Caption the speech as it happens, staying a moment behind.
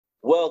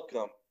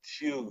Welcome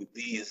to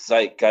the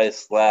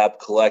Zeitgeist Lab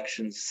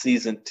Collection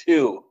Season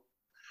 2.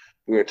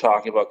 We were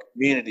talking about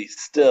community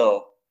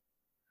still.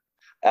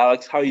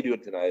 Alex, how are you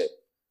doing tonight?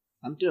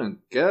 I'm doing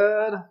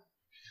good.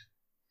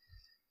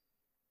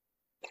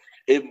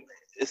 It,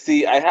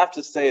 I have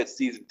to say it's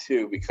Season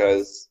 2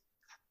 because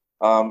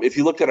if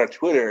you looked at our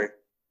Twitter,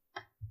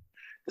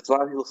 it's a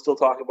lot of people still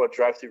talking about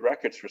drive-through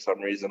records for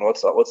some reason.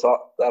 What's that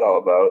all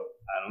about?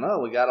 I don't know.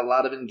 We got a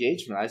lot of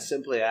engagement. I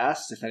simply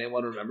asked if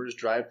anyone remembers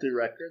drive-through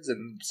records,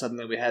 and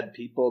suddenly we had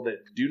people that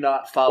do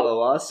not follow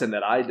us and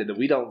that I did that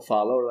we don't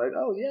follow. We're like,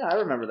 oh yeah, I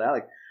remember that.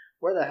 Like,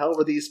 where the hell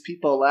were these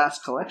people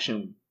last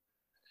collection?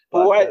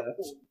 But, why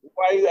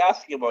are you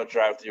asking about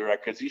drive-through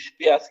records? You should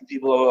be asking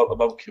people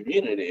about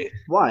community.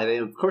 Why?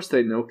 Of course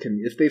they know.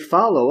 If they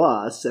follow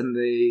us and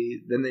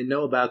then they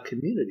know about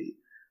community.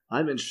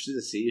 I'm interested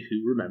to see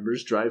who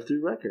remembers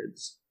drive-through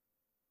records.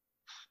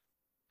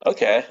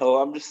 Okay,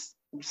 well, I'm just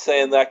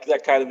saying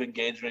that kind of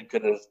engagement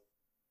could have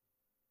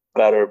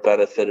better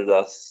benefited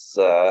us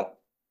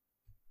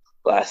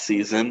last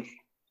season.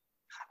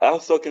 I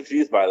was so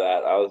confused by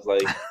that. I was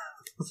like,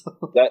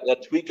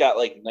 that tweet got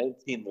like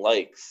 19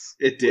 likes.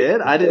 It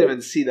did? I didn't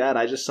even see that.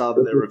 I just saw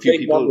that there were a few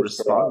people who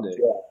responded.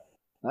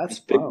 Yeah. That's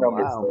big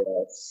numbers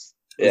for us.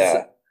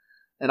 Yeah.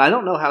 And I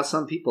don't know how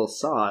some people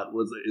saw it.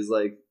 Is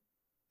like,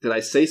 did I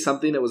say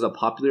something that was a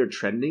popular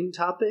trending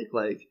topic?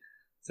 Like,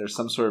 is there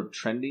some sort of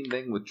trending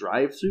thing with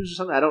drive-thrus or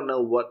something? I don't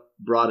know what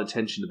brought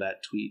attention to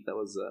that tweet. That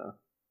was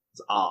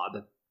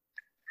odd.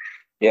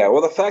 Yeah,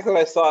 well, the fact that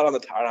I saw it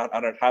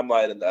on our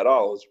timeline and at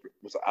all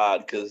was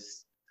odd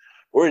because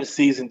we're in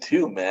season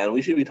 2, man.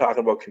 We should be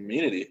talking about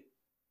community.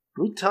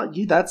 We taught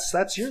you that's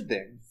your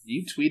thing.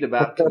 You tweet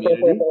about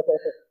community.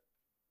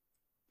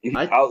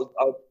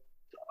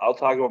 I'll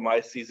talk about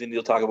my season.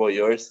 You'll talk about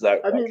yours. Is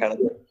that kind of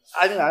thing?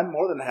 I mean, I'm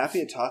more than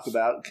happy to talk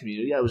about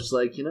community. I was just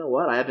like, you know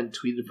what? I haven't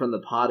tweeted from the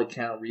pod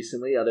account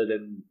recently, other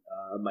than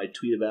my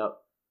tweet about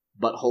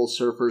butthole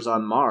surfers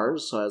on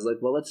Mars. So I was like,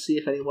 well, let's see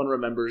if anyone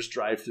remembers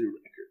drive-through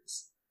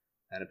records,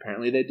 and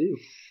apparently they do.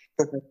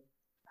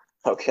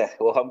 Okay,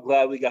 well, I'm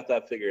glad we got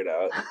that figured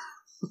out.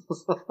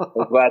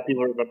 I'm glad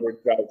people remember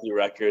drive-through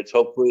records.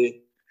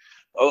 Hopefully.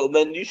 Oh,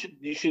 then you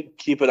should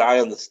keep an eye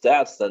on the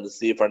stats then to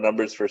see if our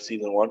numbers for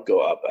season 1 go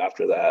up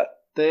after that.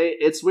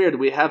 It's weird.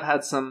 We have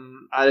had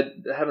some. I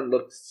haven't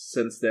looked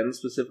since then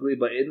specifically,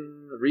 but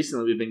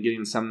recently we've been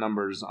getting some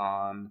numbers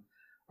on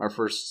our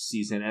first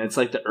season, and it's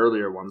like the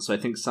earlier ones. So I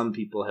think some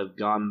people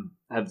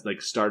have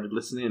like started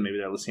listening, and maybe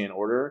they're listening in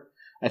order.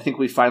 I think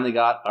we finally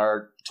got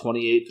our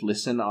 28th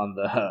listen on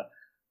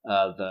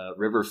the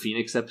River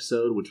Phoenix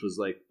episode, which was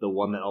like the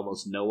one that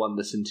almost no one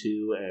listened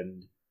to,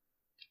 and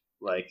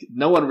like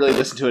no one really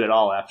listened to it at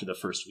all after the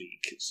first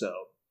week. So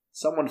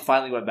someone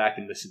finally went back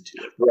and listened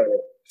to it. Right.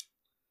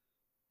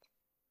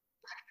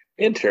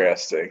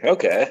 Interesting.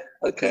 Okay.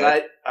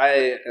 Because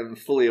I am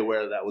fully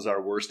aware that was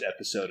our worst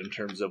episode in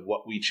terms of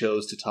what we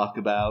chose to talk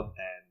about,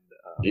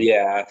 and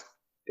yeah,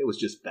 it was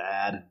just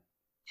bad.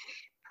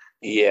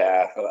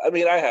 Yeah, I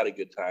mean, I had a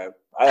good time.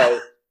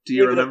 Do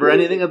you remember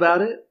anything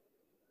about it?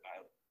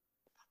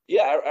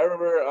 Yeah, I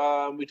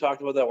remember we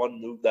talked about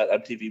that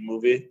MTV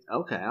movie.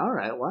 Okay, all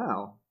right,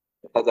 wow.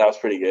 I thought that was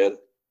pretty good.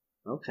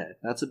 Okay,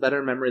 that's a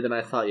better memory than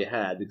I thought you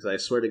had, because I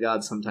swear to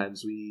God,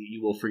 sometimes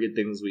you will forget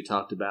things we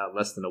talked about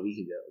less than a week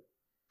ago.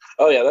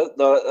 Oh yeah,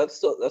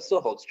 that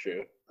still holds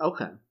true.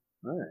 Okay,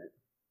 all right.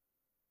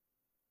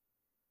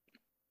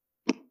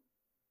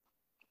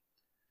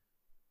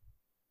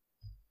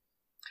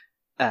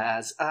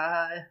 As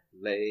I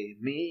lay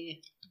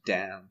me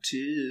down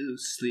to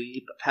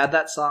sleep. I've had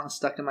that song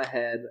stuck in my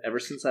head ever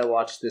since I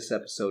watched this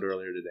episode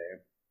earlier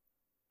today.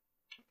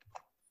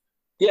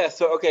 Yeah,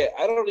 so okay,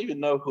 I don't even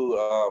know who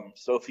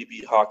Sophie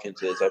B.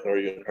 Hawkins is. I've never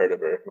even heard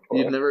of her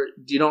before.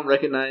 You don't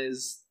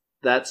recognize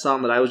that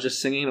song that I was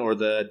just singing, or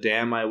the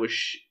 "Damn I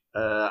Wish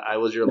I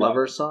Was Your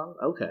Lover" song?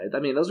 Okay, I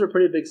mean those were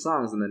pretty big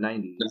songs in the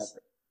 90s.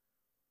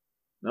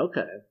 No.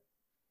 Okay.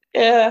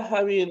 Yeah,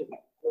 I mean,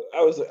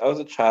 I was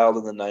a child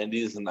in the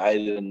 90s, and I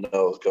didn't know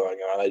what was going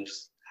on.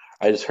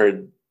 I just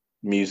heard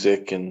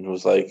music and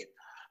was like,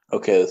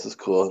 okay, this is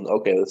cool, and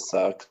okay, this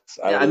sucks.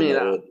 I don't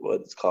know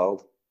what it's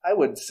called. I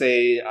would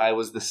say I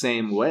was the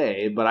same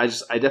way, but I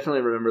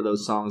definitely remember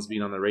those songs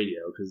being on the radio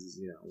because,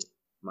 you know,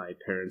 my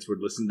parents would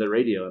listen to the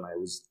radio and I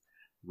was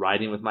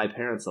riding with my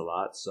parents a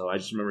lot. So I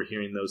just remember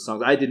hearing those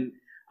songs. I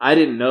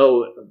didn't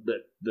know that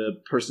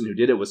the person who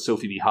did it was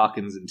Sophie B.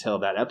 Hawkins until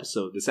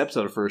this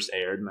episode first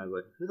aired. And I was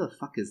like, who the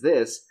fuck is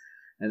this?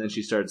 And then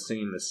she started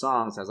singing the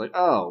songs. I was like,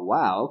 oh,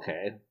 wow.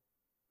 Okay.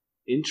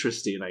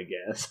 Interesting, I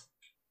guess.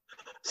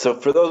 So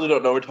for those who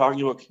don't know, we're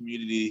talking about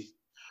Community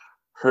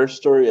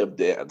Herstory of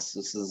Dance.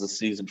 This is a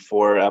season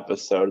 4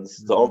 episode. This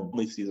is the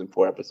only season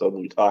 4 episode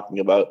we'll be talking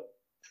about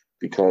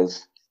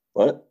because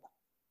what?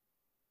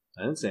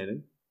 I didn't say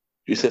anything.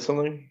 Did you say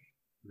something?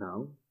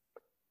 No.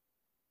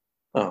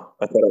 Oh,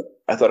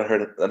 I thought I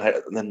heard it,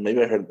 and then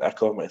maybe I heard an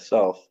echo of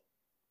myself.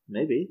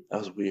 Maybe that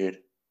was weird.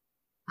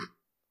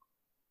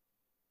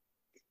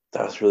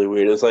 That was really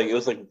weird. It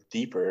was like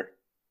deeper.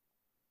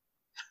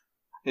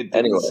 It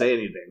didn't Anyway, say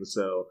anything,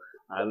 so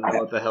I don't know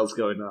what the hell's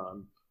going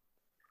on.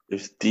 it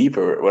was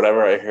deeper.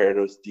 Whatever I heard,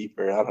 it was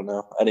deeper. I don't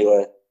know.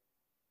 Anyway,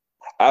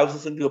 I was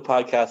listening to a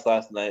podcast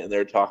last night, and they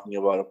were talking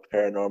about a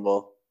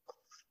paranormal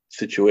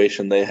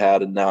situation they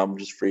had, and now I'm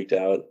just freaked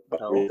out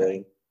about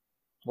everything.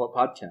 What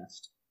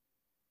podcast?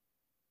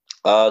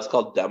 It's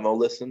called Demo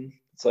Listen.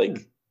 It's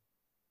like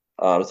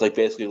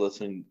basically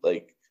listening,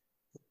 like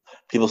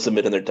people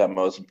submit in their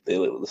demos, they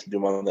listen to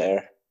them on the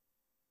air.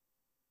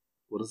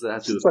 What does that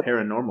have to do with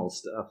paranormal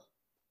stuff?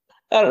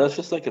 I don't know. It's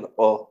just like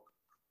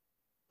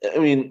I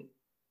mean,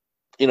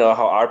 you know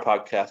how our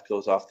podcast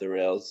goes off the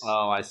rails.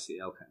 Oh, I see.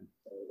 Okay.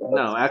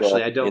 No,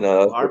 actually, I don't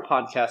know. Our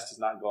podcast does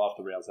not go off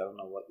the rails. I don't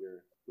know what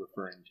you're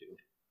referring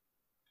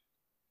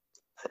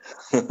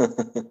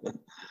to.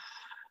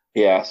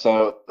 Yeah,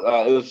 so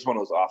it was just one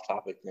of those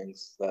off-topic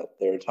things that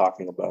they were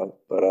talking about,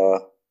 but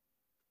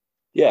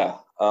yeah,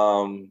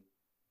 that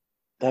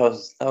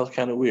was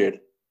kind of weird.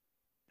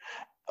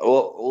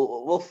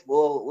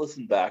 We'll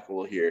listen back and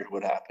we'll hear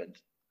what happened.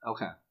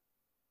 Okay.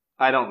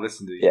 I don't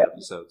listen to the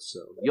episodes,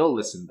 so you'll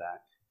listen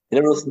back. You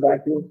never listen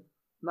back to them?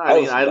 No,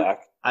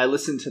 I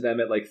listen to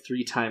them at like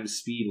 3 times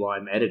speed while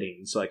I'm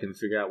editing, so I can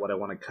figure out what I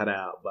want to cut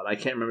out. But I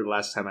can't remember the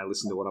last time I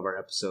listened to one of our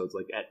episodes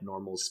like at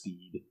normal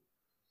speed.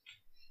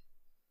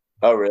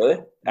 Oh, really?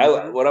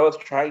 Mm-hmm. When I was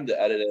trying to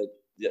edit it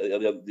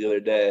the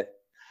other day,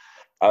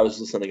 I was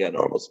listening at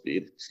normal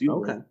speed.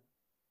 Excuse me.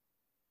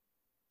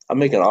 I'm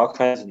making all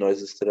kinds of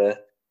noises today.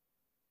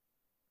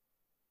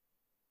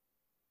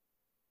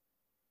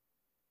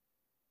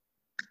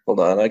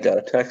 Hold on, I got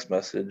a text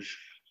message.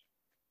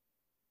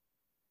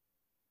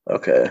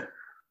 Okay.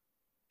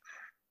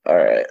 All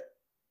right.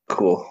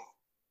 Cool.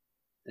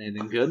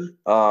 Anything good?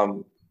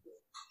 No,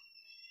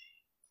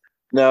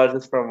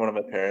 just from one of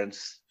my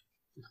parents.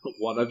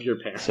 One of your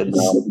parents? So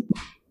no.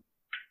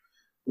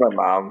 My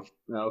mom.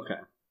 Okay.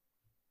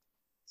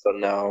 So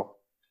no.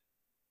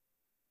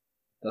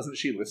 Doesn't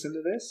she listen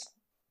to this?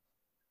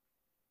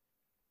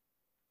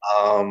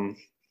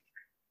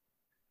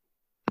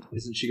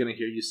 Isn't she going to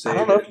hear you say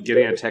that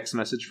getting a text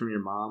message from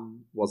your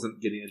mom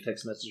wasn't getting a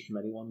text message from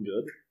anyone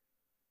good?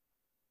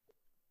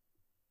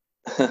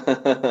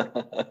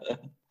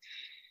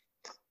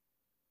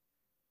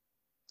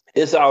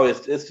 It's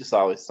just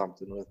always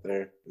something with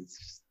her. It's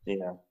just, you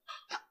know,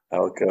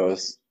 how it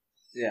goes.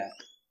 Yeah.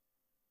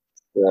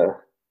 Yeah.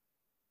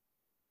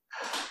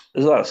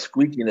 There's a lot of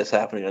squeakiness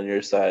happening on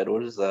your side.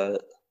 What is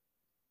that?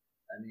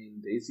 I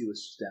mean, Daisy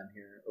was just down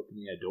here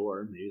opening a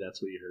door. Maybe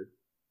that's what you heard.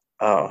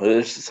 Oh,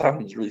 it just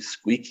sounds really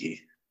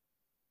squeaky.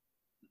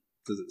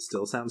 Does it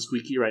still sound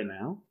squeaky right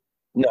now?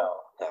 No.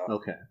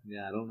 Okay.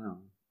 Yeah, I don't know.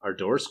 Our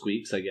door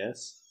squeaks, I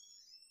guess.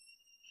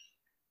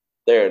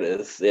 There it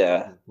is.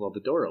 Yeah. Well,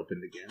 the door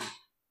opened again.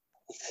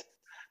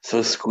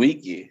 So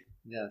squeaky.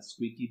 Yeah,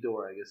 squeaky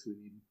door. I guess we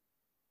need.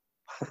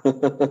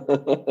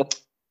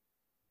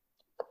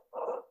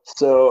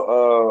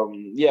 So,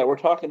 yeah, we're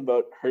talking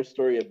about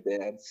Herstory of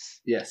Dance.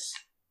 Yes.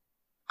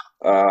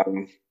 I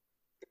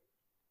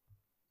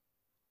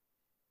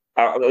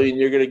mean,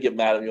 you're gonna get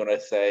mad at me when I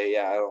say,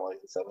 yeah, I don't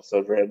like this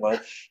episode very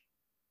much.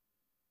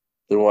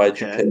 Then why'd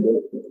you pick it?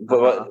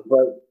 But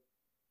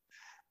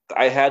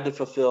I had to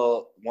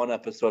fulfill one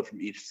episode from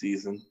each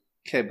season.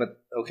 Okay,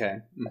 but okay.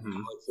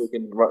 Mm-hmm.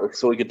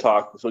 So we could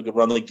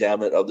run the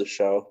gamut of the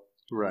show.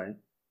 Right.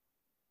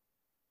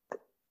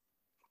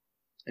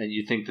 And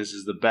you think this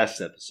is the best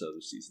episode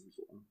of season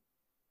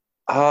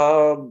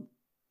 4?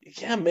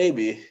 Yeah,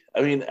 maybe.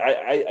 I mean,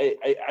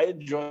 I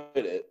enjoyed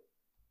it,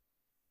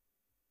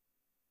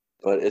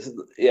 but it's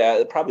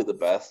probably the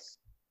best.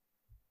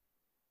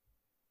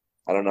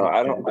 I don't know.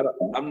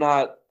 I'm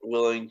not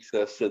willing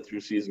to sit through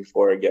season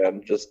 4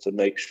 again just to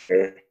make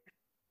sure.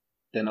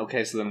 Then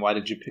why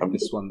did you pick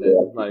this one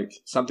then? Like,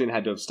 something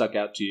had to have stuck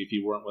out to you if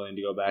you weren't willing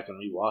to go back and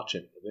rewatch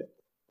any of it.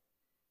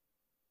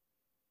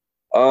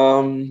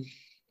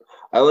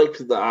 I liked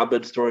the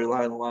Abed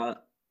storyline a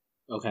lot.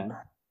 Okay.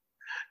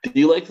 Did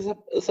you like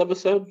this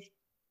episode?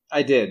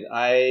 I did.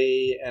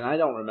 I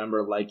don't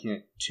remember liking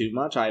it too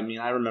much. I mean,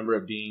 I remember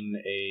it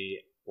being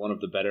one of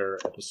the better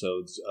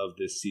episodes of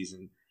this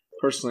season.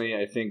 Personally,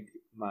 I think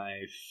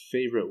my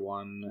favorite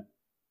one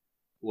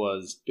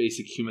was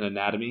Basic Human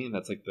Anatomy, and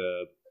that's like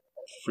the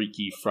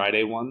Freaky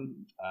Friday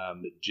one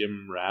that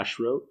Jim Rash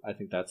wrote. I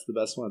think that's the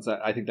best one.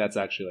 I think that's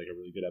actually like a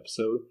really good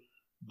episode.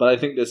 But I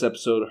think this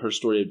episode,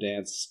 Herstory of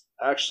Dance,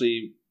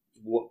 actually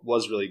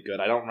was really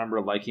good. I don't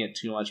remember liking it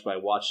too much, but I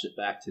watched it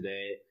back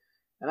today,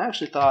 and I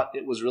actually thought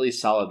it was really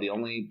solid. The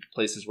only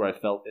places where I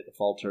felt it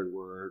faltered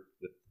were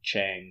with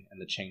Chang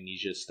and the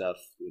Changnesia stuff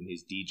when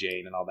he's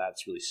DJing and all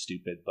that's really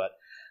stupid. But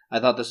I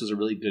thought this was a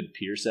really good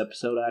Pierce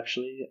episode,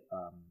 actually.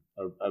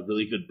 A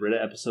really good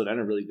Britta episode and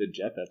a really good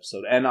Jeff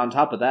episode. And on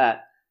top of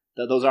that,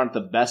 those aren't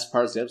the best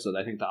parts of the episode.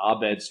 I think the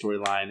Abed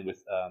storyline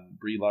with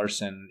Brie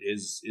Larson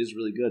is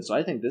really good. So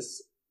I think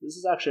this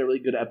is actually a really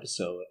good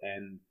episode.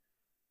 And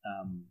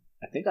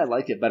I think I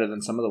like it better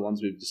than some of the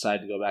ones we've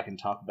decided to go back and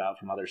talk about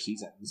from other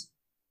seasons.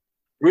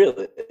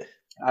 Really?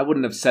 I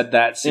wouldn't have said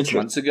that 6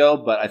 months ago,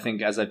 but I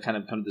think as I've kind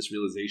of come to this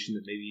realization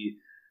that maybe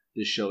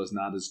this show is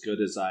not as good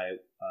as I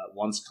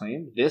once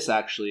claimed. This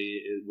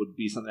actually would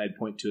be something I'd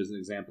point to as an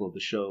example of the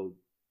show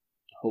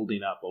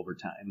holding up over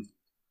time.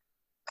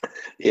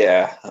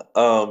 Yeah.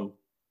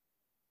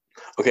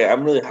 Okay,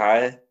 I'm really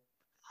high,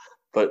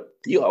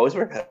 but do you always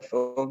wear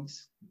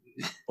headphones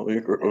when we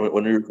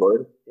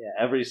record? Yeah,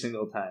 every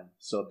single time,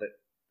 so that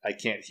I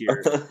can't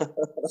hear,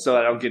 so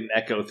I don't get an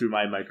echo through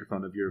my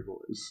microphone of your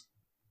voice.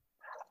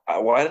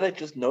 Why did I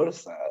just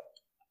notice that?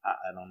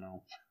 I don't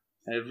know.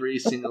 Every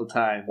single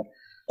time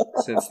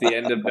since the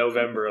end of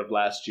November of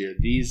last year,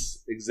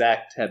 these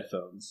exact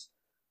headphones.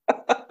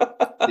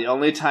 The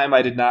only time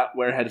I did not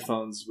wear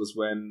headphones was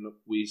when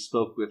we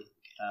spoke with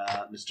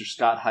Mr.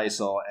 Scott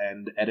Heisel,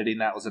 and editing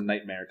that was a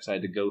nightmare because I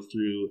had to go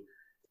through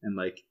and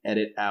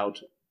edit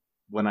out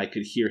when I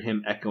could hear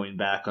him echoing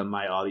back on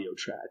my audio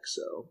track.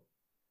 So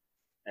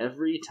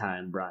every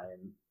time,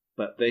 Brian.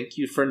 But thank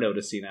you for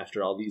noticing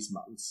after all these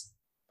months.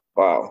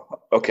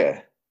 Wow.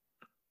 Okay.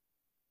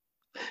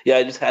 Yeah,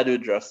 I just had to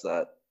address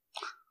that.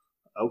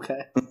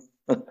 Okay.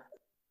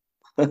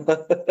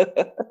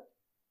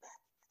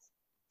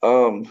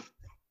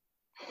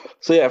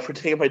 So yeah, for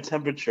taking my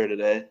temperature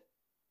today,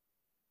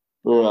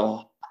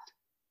 we're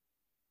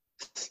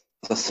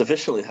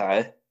sufficiently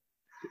high.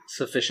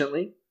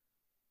 Sufficiently?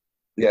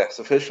 Yeah,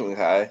 sufficiently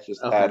high.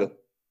 Just okay.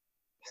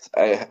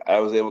 I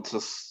was able to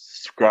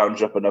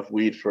scrounge up enough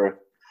weed for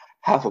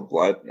half a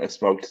blunt. I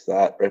smoked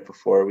that right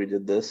before we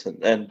did this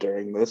and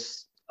during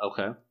this.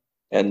 Okay.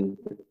 And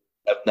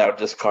I've now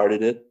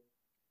discarded it.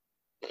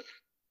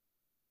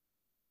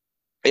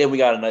 And we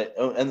got a night,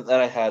 and then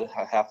I had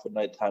half a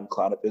nighttime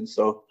Klonopin,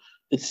 so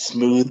it's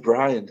smooth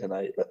Brian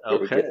tonight.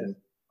 Okay.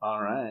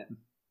 All right.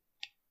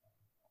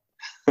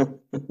 I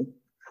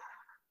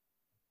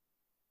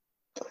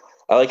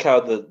like how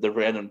the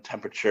random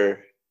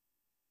temperature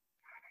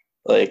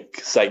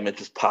segment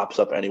just pops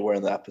up anywhere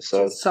in the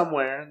episode.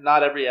 Somewhere,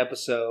 not every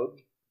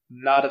episode,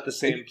 not at the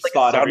same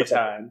spot every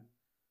time.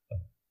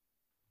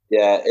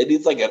 Yeah, it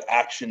needs an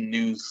action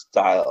news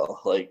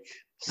style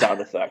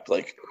sound effect,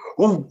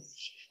 ooh.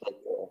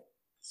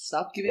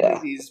 Stop giving me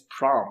these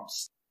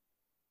prompts.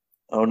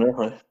 Oh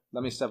no.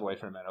 Let me step away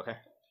for a minute, okay?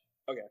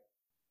 Okay.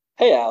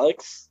 Hey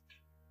Alex.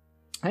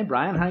 Hey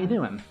Brian, how you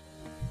doing?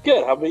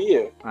 Good, how about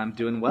you? I'm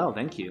doing well,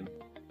 thank you.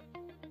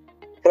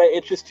 Can I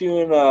interest you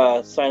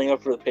in signing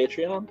up for the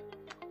Patreon?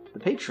 The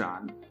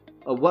Patreon?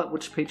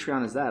 Which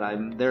Patreon is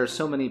that? There are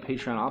so many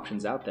Patreon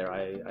options out there.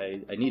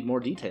 I need more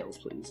details,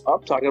 please.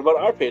 I'm talking about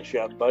our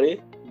Patreon, buddy.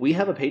 We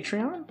have a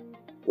Patreon?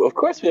 Well, of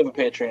course we have a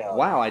Patreon.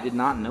 Wow, I did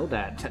not know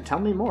that. Tell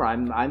me more.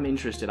 I'm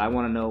interested. I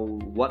want to know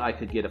what I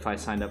could get if I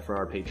signed up for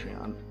our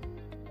Patreon.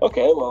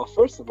 Okay, well,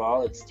 first of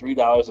all, it's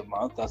 $3 a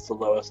month. That's the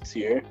lowest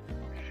tier.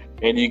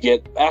 And you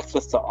get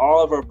access to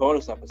all of our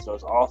bonus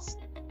episodes, all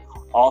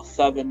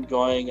 7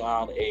 going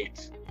on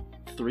 8.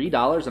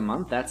 $3 a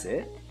month? That's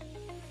it?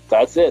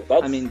 That's it.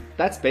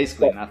 That's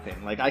basically nothing.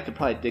 I could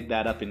probably dig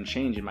that up and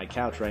change in my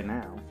couch right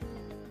now.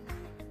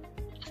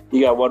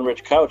 You got one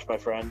rich couch, my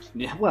friend.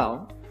 Yeah,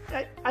 well,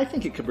 I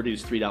think it could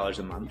produce $3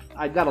 a month.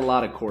 I've got a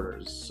lot of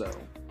quarters, so...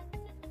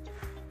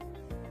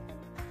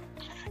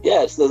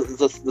 Yeah, it's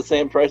the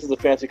same price as a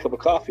fancy cup of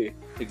coffee.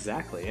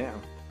 Exactly, yeah.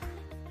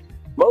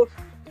 Most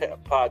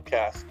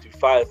podcasts do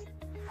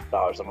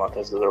 $5 a month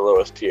as their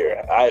lowest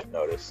tier, I've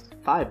noticed.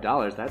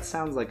 $5? That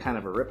sounds like kind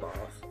of a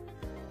ripoff.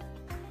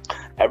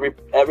 Every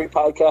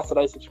podcast that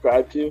I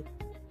subscribe to,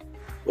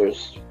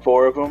 there's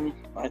 4 of them,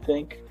 I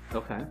think.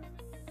 Okay.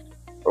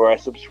 Or I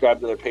subscribe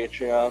to their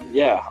Patreon.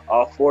 Yeah,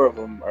 all 4 of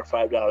them are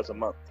 $5 a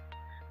month.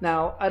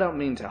 Now, I don't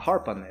mean to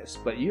harp on this,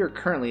 but you're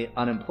currently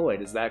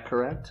unemployed, is that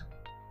correct?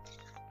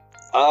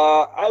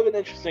 I have an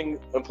interesting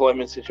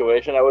employment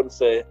situation. I wouldn't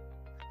say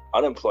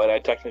unemployed. I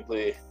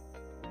technically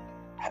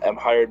am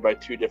hired by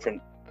 2 different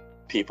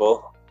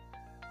people.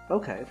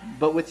 Okay,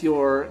 but with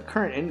your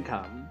current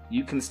income,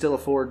 you can still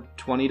afford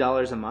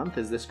 $20 a month,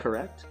 is this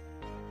correct?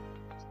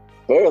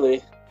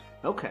 Barely.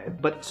 Okay,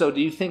 but so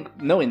do you think,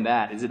 knowing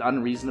that, is it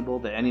unreasonable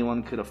that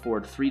anyone could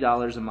afford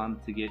 $3 a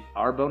month to get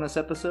our bonus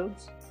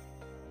episodes?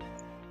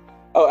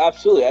 Oh,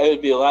 absolutely. It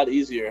would be a lot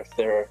easier if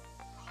they're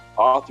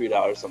all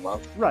 $3 a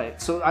month.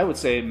 Right, so I would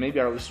say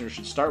maybe our listeners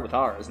should start with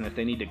ours, and if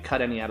they need to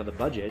cut any out of the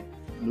budget,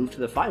 move to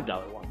the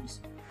 $5 ones.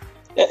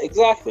 Yeah,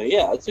 exactly.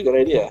 Yeah, that's a good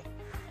idea.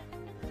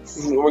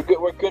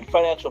 We're good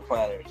financial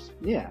planners.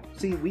 Yeah,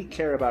 see, we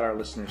care about our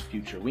listeners'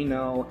 future. We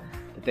know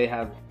that they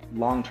have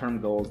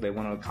long-term goals they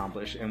want to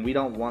accomplish, and we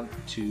don't want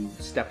to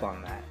step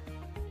on that.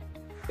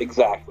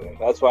 Exactly.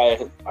 That's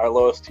why our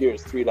lowest tier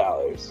is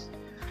 $3.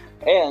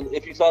 And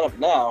if you sign up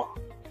now,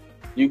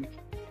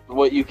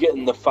 what you get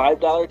in the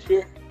 $5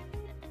 tier,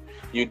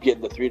 you'd get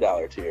in the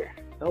 $3 tier.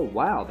 Oh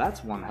wow,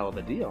 that's one hell of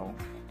a deal.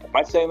 Am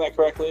I saying that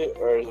correctly,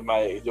 or do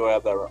I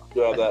have that wrong?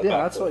 Do I have that?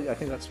 Yeah, I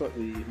think that's what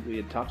we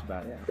had talked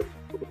about. Yeah.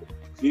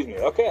 Excuse me.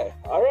 Okay.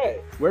 All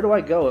right. Where do I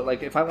go?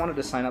 If I wanted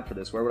to sign up for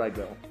this, where would I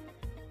go?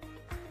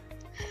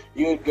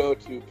 You would go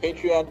to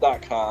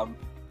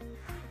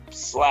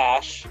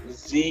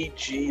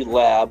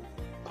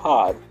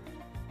patreon.com/ZGLabPod.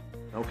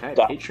 Okay.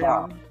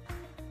 Patreon.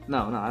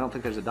 No, I don't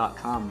think there's a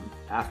 .com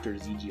after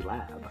ZG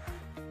Lab.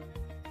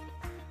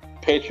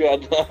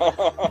 Patreon.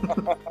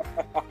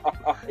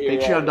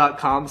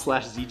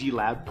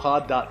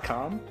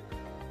 Patreon.com/ZGLabPod.com.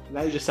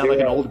 Now you just sound like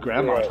an old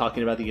grandma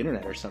talking about the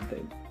internet or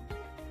something.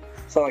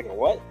 Sound like a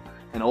what?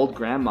 An old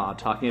grandma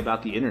talking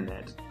about the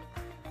internet.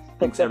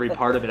 Thinks every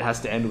part of it has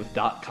to end with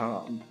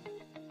 .com.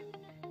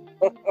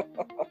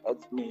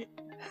 That's me.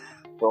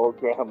 The old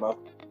grandma.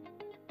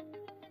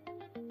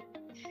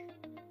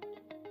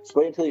 Just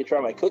wait until you try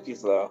my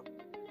cookies, though.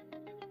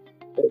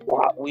 There's a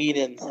lot of weed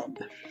in them.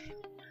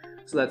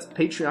 So that's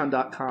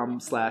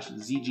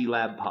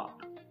patreon.com/ZGLabPod.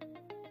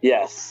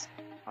 Yes.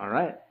 All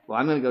right. Well,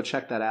 I'm going to go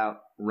check that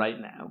out right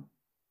now.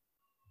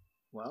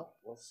 Well,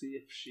 we'll see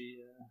if she's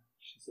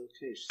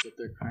okay. She's up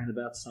there crying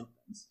about something.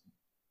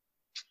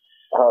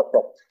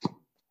 Okay.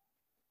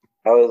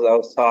 I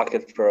was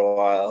talking for a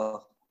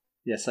while.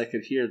 Yes, I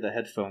could hear the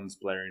headphones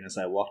blaring as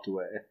I walked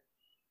away.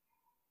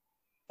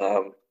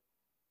 Oh,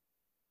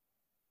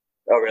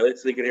 really?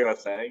 So you could hear what I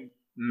was saying?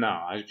 No,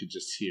 I could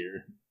just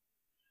hear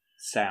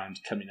sound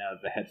coming out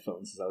of the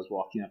headphones as I was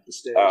walking up the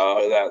stairs.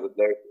 Oh,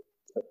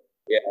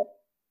 yeah.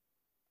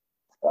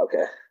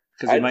 Okay.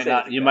 Because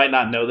you might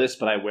not know this,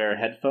 but I wear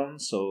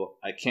headphones, so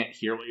I can't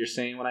hear what you're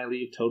saying when I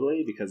leave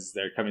totally because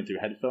they're coming through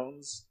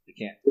headphones. I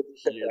can't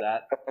hear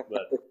that,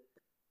 but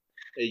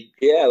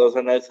yeah, those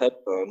are nice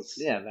headphones.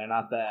 Yeah, they're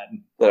not bad.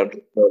 I'm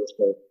just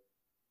noticing.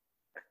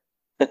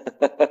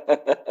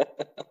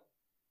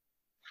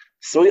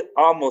 So we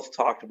almost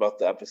talked about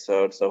the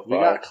episode so far. We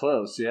got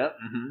close, yeah.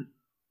 Mm-hmm.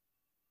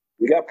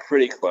 We got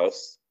pretty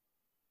close.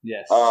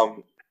 Yes.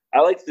 I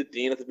liked the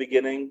Dean at the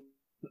beginning.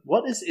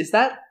 What is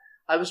that?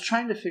 I was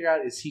trying to figure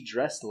out, is he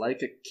dressed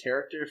like a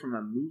character from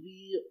a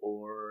movie,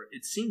 or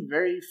it seemed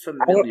very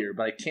familiar,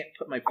 but I can't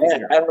put my finger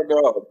on it. I don't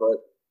know, but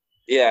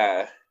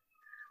yeah.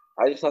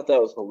 I just thought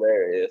that was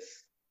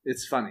hilarious.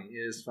 It's funny.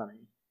 It is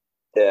funny.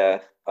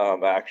 Yeah,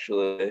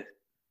 actually.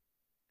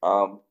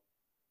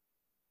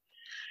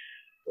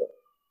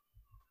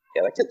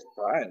 Yeah, that kid's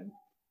fine.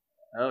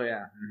 Oh,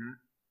 yeah.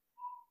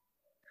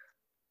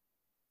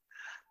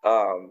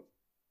 Mm-hmm.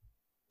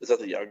 Is that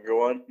the younger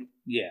one?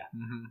 Yeah.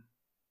 Mm-hmm.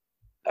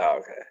 Oh,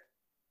 okay.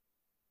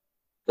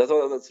 That's the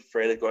one that's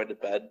afraid of going to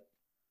bed?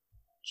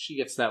 She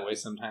gets that way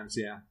sometimes,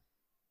 yeah.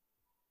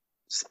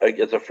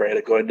 Gets afraid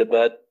of going to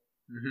bed?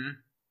 Mm-hmm.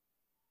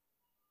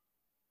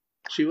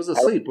 She was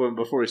asleep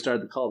before we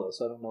started the call, though,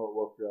 so I don't know what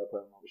woke her up. I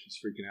don't know what she's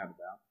freaking out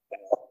about.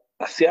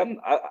 See,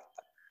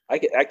 I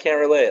can't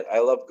relate. I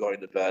love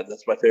going to bed.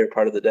 That's my favorite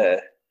part of the day.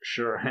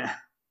 Sure. I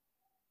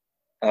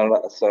don't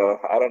know. So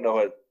I don't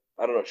know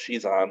what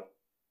she's on.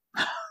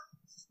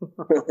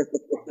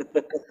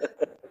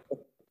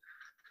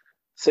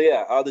 So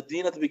yeah, the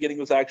Dean at the beginning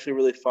was actually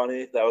really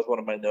funny. That was one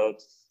of my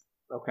notes.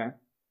 Okay.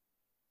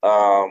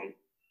 I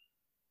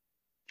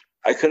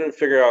couldn't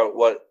figure out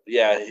what.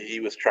 Yeah, he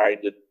was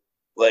trying to,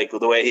 like,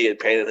 the way he had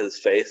painted his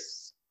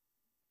face.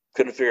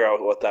 Couldn't figure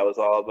out what that was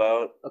all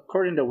about.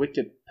 According to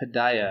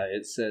Wikipedia,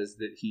 it says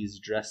that he's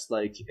dressed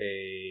like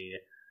a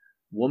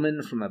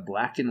woman from a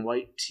black and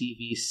white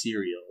TV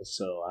serial.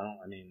 So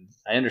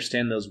I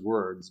understand those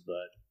words,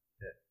 but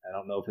I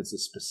don't know if it's a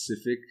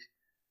specific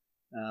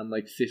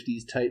like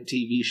 50s type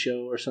TV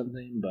show or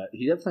something, but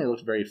he definitely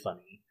looked very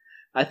funny.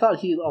 I thought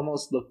he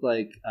almost looked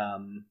like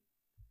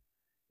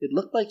it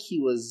looked like he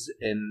was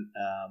in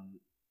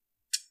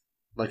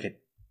like a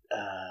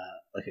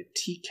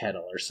tea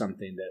kettle or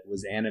something that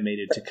was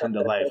animated to come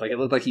to life. Like it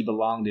looked like he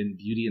belonged in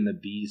Beauty and the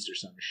Beast or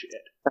some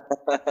shit.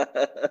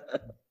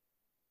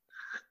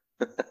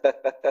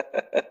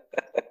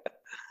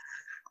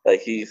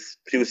 Like he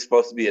was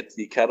supposed to be a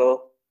tea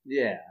kettle.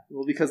 Yeah,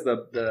 well, because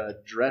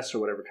the dress or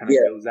whatever kind of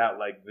goes out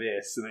like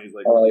this, and then he's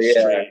like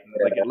straight. And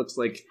like it looks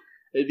like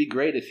it'd be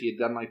great if he had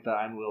done like the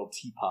 "I'm a Little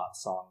Teapot"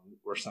 song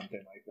or something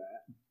like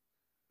that.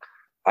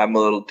 I'm a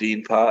little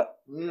Dean Pot.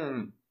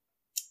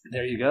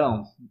 There you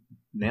go,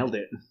 nailed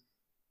it.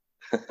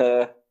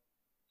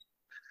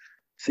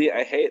 See,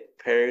 I hate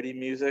parody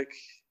music,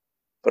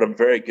 but I'm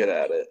very good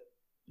at it.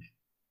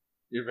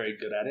 You're very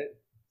good at it?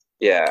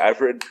 Yeah, I've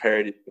written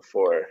parodies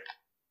before.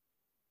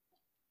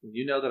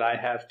 You know that I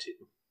have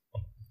too.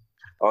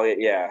 Oh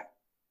yeah.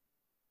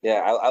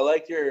 I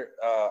like your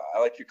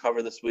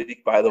cover this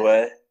week, by the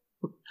way.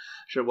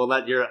 Sure. Well,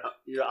 that you're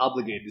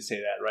obligated to say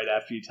that right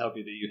after you tell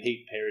me that you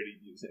hate parody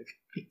music.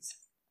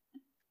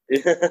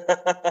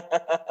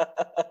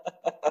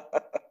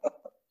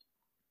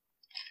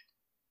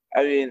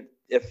 I mean,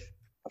 if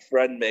a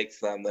friend makes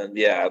them, then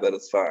then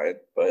it's fine.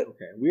 But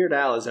okay, Weird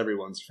Al is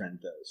everyone's friend,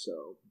 though.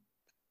 So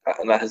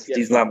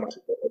he's not my friend.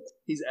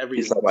 He's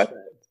everyone's friend.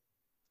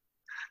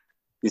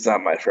 He's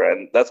not my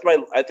friend. I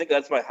think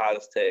that's my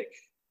hottest take.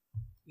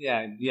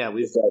 Yeah.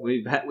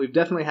 We've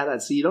definitely had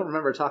that. See, you don't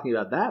remember talking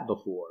about that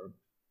before.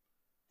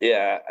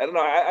 Yeah, I don't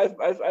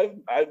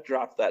know. I've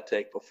dropped that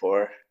take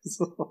before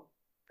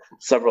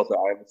several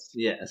times.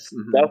 Yes,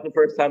 that was the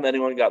first time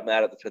anyone got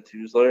mad at the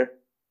Tatoozler.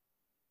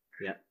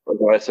 Yeah,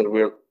 when I said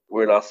Weird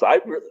Al. So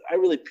I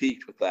really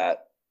peaked with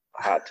that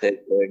hot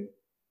take thing.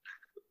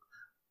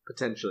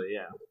 Potentially,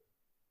 yeah.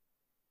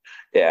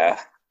 Yeah.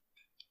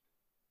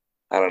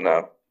 I don't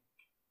know.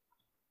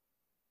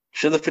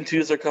 Should the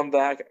Fentuser come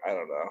back? I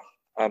don't know.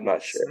 I'm not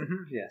Yes. sure.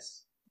 Mm-hmm.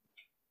 Yes.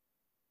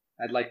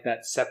 I'd like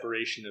that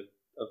separation of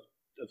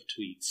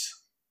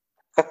tweets.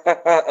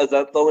 Is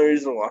that the only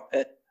reason why?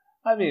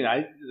 I mean,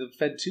 the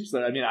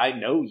Fentoozler. I mean, I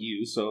know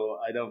you, so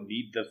I don't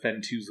need the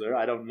Fentoozler.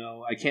 I don't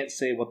know. I can't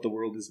say what the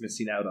world is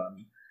missing out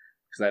on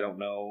because I don't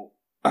know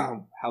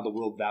how the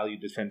world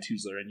valued the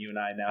Fentoozler, and you and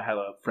I now have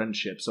a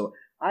friendship. So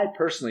I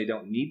personally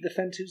don't need the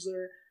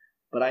Fentoozler,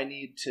 but I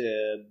need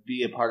to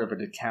be a part of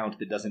an account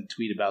that doesn't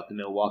tweet about the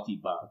Milwaukee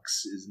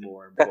Bucks is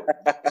more important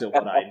to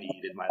what I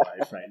need in my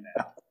life right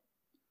now.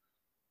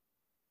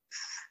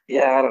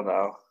 Yeah, I don't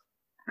know.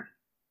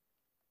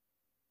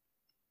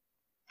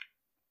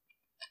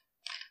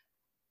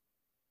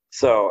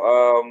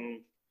 So,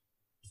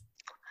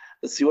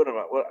 let's see. What am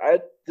I? What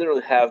I didn't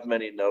really have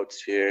many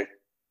notes here.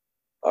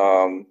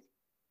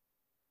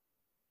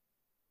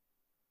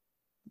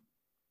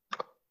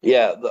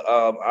 Yeah, the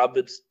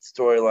Abed's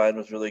storyline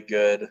was really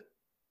good.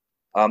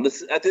 I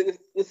think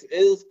this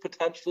is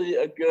potentially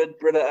a good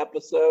Britta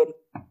episode.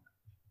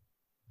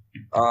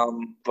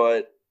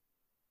 But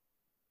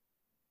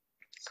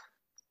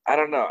I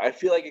don't know. I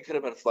feel like it could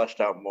have been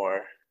fleshed out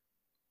more.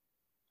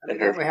 I mean,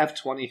 they only have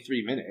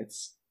 23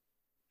 minutes.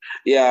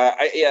 Yeah,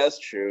 yeah, that's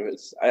true.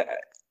 I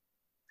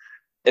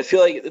feel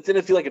like it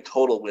didn't feel like a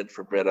total win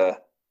for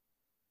Britta.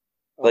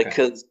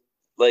 Okay.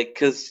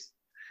 Because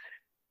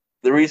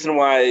the reason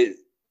why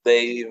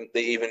they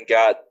even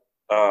got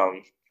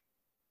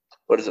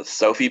what is it,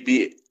 Sophie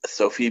B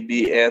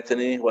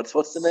Anthony? What's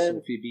the name?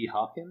 Sophie B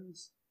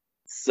Hawkins.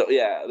 So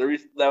yeah, the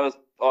reason that was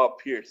all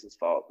Pierce's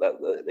fault that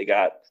they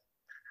got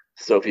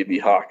Sophie B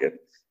Hawkins.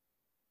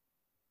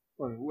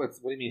 What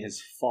do you mean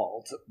his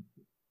fault?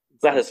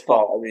 It's not his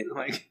fault. I mean,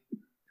 like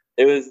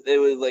it was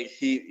like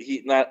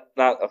he not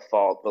a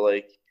fault, but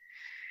like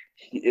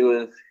he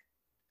was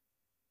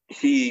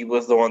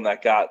the one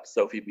that got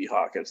Sophie B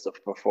Hawkins to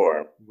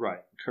perform.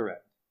 Right.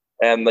 Correct.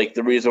 And like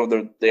the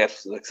reason they had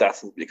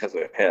success is because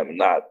of him,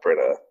 not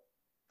Britta.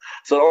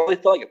 So it only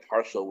felt like a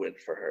partial win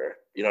for her.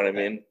 You know what I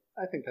mean?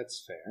 I think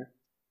that's fair.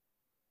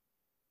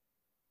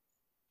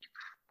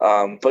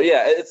 But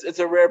yeah, it's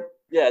a rare.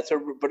 Yeah,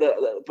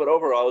 but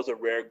overall, it was a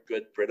rare,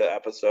 good Britta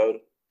episode.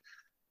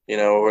 You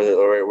know,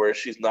 where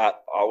she's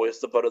not always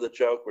the butt of the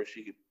joke, where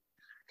she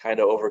kind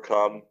of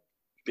overcome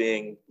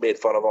being made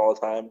fun of all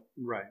the time.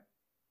 Right.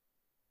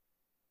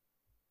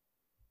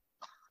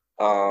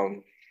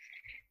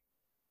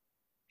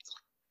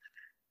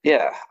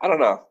 Yeah, I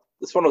don't know.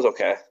 This one was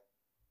okay.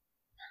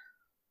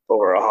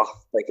 Overall,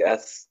 I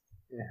guess.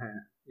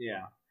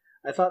 Yeah.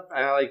 I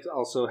liked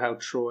also how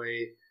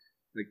Troy's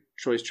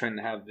trying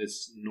to have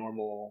this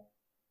normal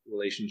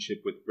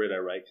relationship with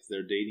Britta, right? Because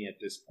they're dating at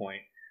this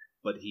point,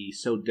 but he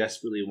so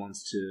desperately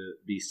wants to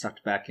be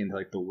sucked back into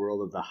like the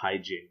world of the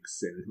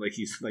hijinks, and like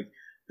he's like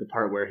the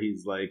part where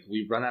he's like,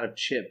 "We've run out of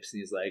chips," and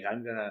he's like,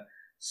 "I'm gonna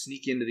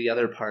sneak into the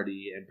other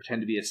party and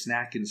pretend to be a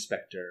snack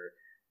inspector."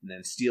 And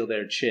then steal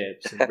their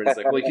chips. And Britta's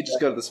like, well, you could just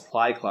go to the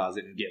supply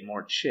closet and get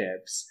more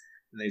chips.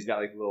 And then he's got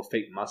like a little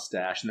fake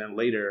mustache. And then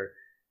later,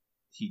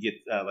 he gets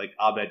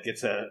Abed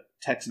gets a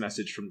text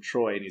message from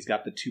Troy, and he's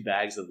got the 2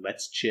 bags of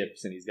Let's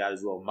chips, and he's got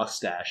his little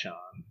mustache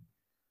on.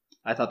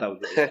 I thought that was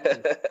really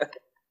fun.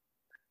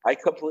 I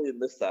completely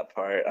missed that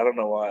part. I don't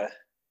know why.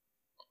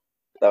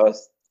 I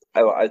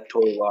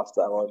totally lost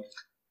that one.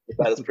 But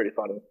that is pretty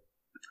funny.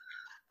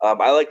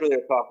 I like when they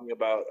were talking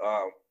about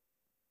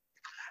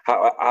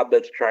how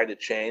Abed's trying to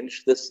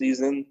change this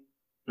season.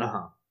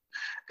 Uh-huh.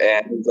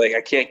 And he's like,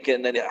 I can't get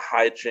in any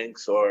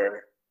hijinks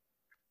or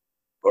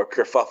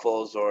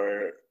kerfuffles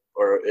or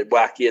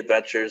wacky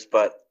adventures,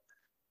 but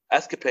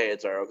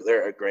escapades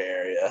they're a gray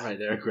area. Right,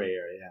 they're a gray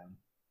area.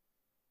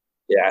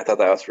 Yeah, I thought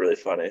that was really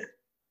funny.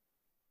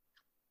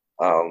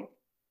 And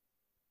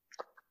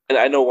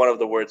I know one of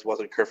the words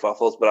wasn't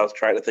kerfuffles, but I was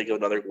trying to think of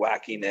another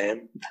wacky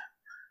name.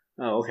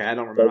 Oh, okay. I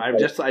don't remember. I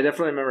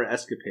definitely remember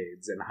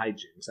escapades and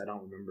hijinks. I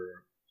don't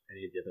remember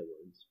any of the other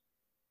words.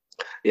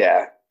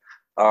 Yeah.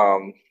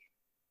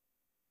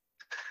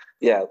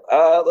 Yeah.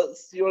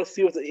 You want to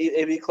see what the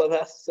AV Club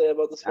has to say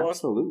about this one?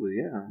 Absolutely,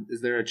 yeah.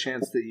 Is there a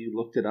chance that you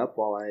looked it up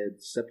while I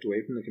had stepped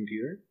away from the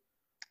computer?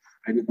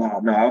 I did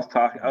not. No, I was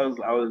talking. I was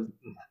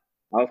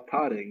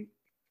potting.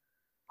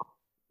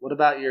 What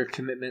about your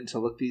commitment to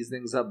look these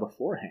things up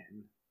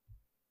beforehand?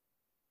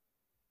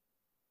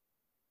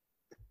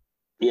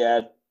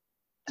 Yeah,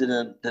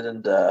 didn't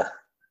come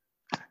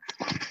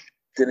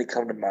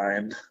to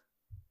mind.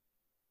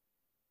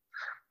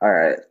 All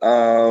right.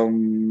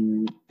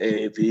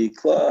 AV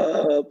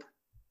Club.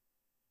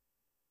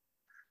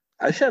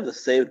 I should have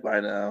this saved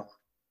by now.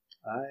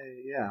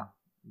 Yeah.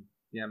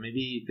 Maybe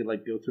you could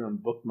like go through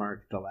and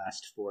bookmark the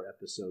last 4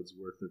 episodes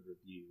worth of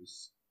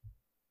reviews.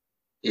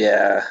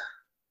 Yeah,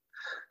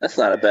 that's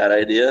not a bad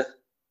idea.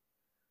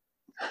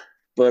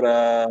 But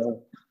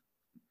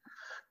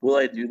will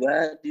I do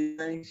that? Do you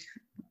think?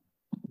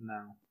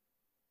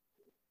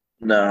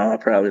 No,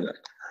 probably not.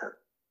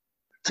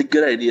 It's a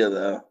good idea,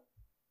 though.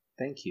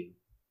 Thank you.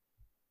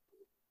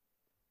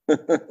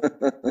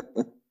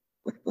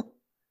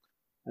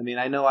 I mean,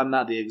 I know I'm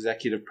not the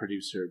executive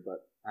producer,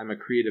 but I'm a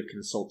creative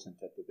consultant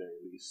at the very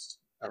least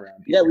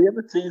around here. Yeah, we have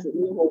a season.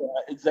 We have an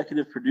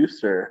executive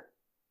producer.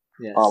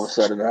 Yes. All of a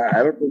sudden,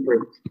 I don't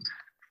remember.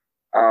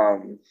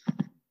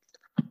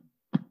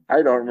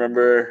 I don't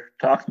remember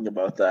talking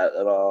about that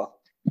at all.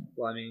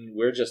 Well, I mean,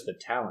 we're just the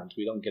talent.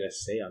 We don't get a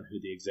say on who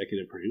the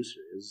executive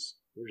producer is.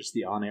 We're just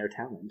the on-air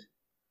talent.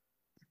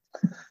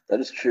 That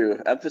is true.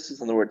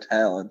 Emphasis on the word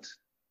talent.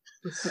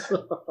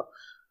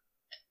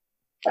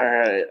 All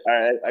right.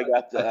 I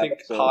got that. I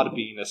think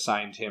Podbean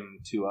assigned him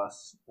to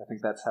us. I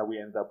think that's how we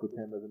ended up with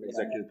him as an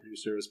executive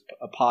producer. It was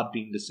a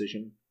Podbean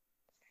decision.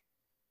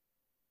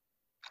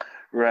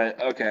 Right.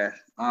 Okay.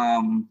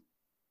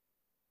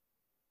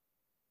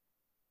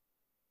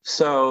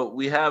 So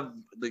we have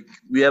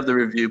the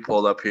review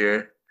pulled up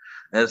here,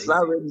 and it's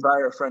not written by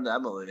our friend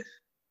Emily.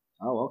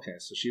 Oh, okay.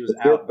 So she was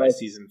out by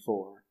season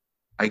 4.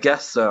 I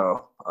guess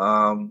so.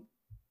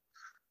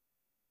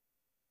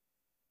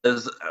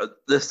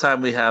 This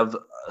time we have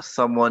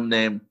someone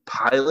named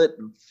Pilot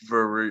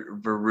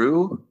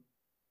Verut.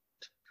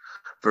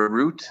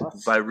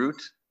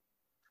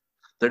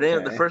 Their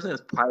name, the first name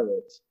is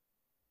Pilot.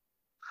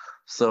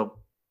 So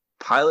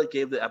Pilot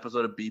gave the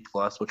episode a B+,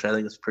 which I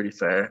think is pretty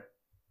fair.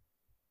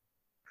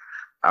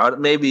 I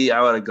would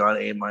have gone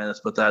A-,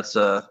 but that's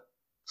you're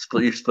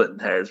splitting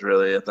hairs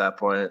really at that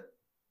point.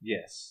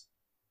 Yes.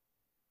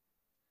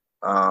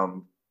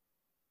 All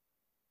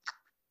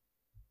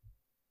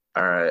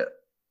right.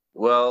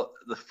 Well,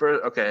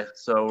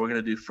 so we're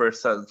gonna do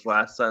first sentence,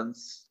 last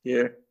sentence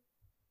here.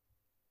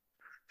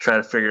 Try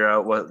to figure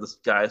out what this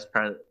guy's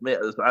trying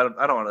to. I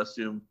don't want to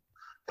assume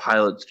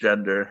Pilot's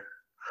gender.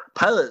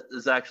 Pilot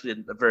is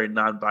actually a very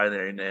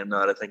non-binary name.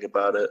 Now that I think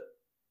about it,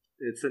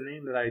 it's a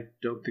name that I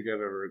don't think I've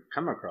ever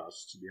come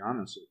across, to be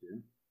honest with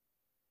you.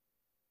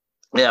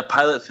 Yeah,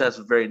 Pilot has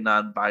a very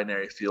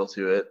non-binary feel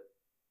to it.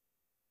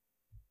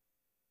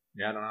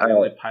 Yeah, I don't know. The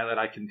only Pilot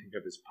I can think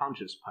of is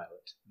Pontius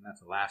Pilate, and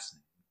that's a last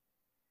name.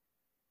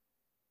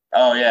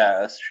 Oh, yeah,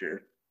 that's true.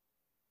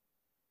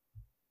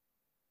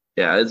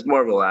 Yeah, it's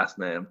more of a last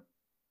name.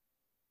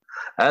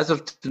 As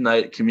of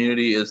tonight,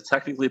 Community is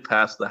technically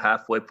past the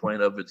halfway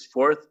point of its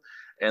 4th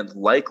and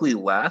likely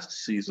last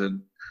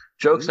season.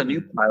 Joke's on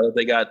you, Pilot.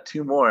 They got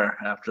 2 more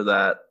after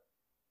that.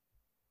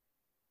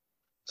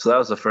 So that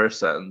was the first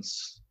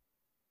sentence.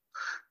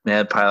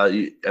 Man,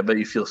 Pilot, I bet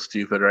you feel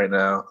stupid right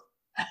now.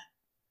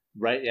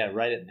 Right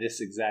at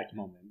this exact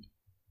moment.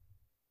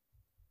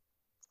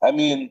 I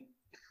mean,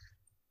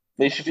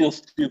 they should feel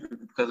stupid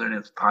because their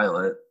name's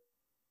Pilot.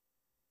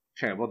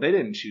 Okay, well, they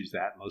didn't choose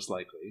that, most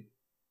likely.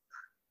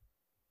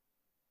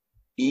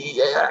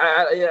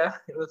 Yeah,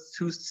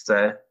 who's to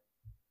say?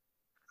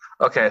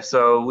 Okay,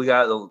 so we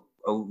got a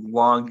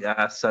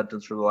long-ass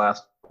sentence for the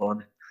last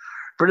one.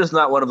 Britta's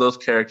not one of those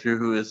characters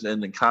who is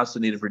in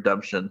constant need of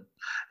redemption.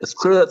 It's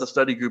clear that the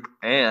study group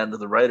and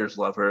the writers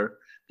love her,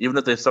 even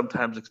if they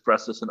sometimes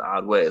express this in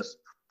odd ways.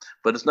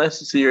 But it's nice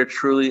to see her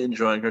truly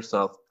enjoying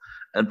herself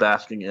and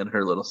basking in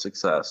her little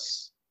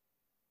success.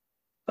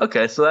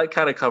 Okay, so that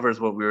kind of covers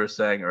what we were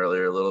saying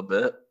earlier a little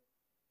bit.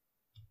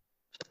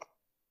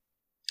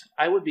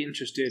 I would be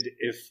interested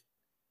if,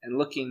 and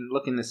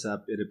looking this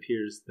up, it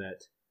appears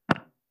that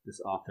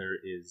this author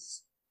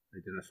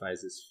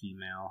identifies as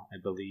female, I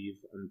believe.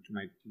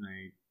 My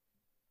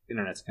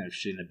internet's kind of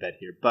shitting the bed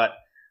here, but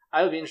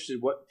I would be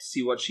interested to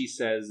see what she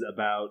says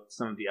about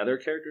some of the other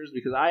characters,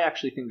 because I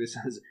actually think this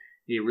has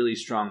a really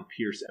strong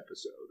Pierce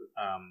episode.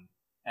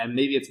 And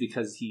maybe it's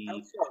because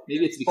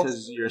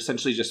you're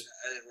essentially just.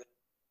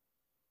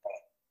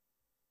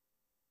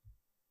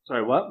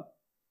 Sorry, what?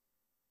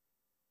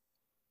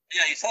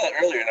 Yeah, you said that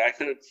earlier, and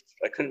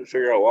I couldn't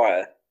figure out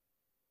why.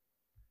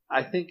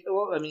 I think.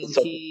 Well, I mean,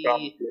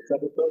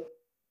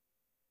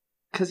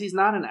 because he's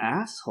not an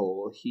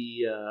asshole.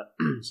 He,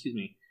 excuse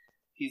me.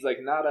 He's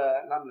like not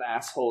an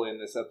asshole in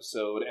this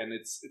episode, and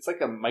it's like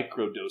a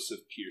microdose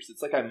of Pierce.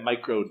 It's like I'm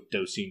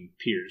microdosing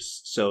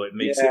Pierce, so it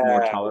makes it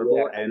more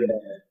tolerable.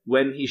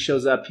 When he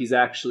shows up, he's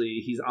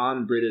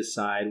on Britta's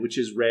side, which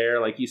is rare.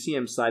 Like you see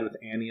him side with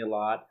Annie a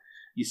lot.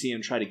 You see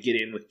him try to get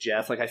in with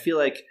Jeff. Like I feel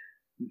like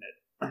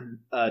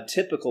a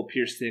typical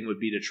Pierce thing would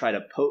be to try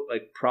to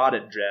prod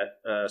at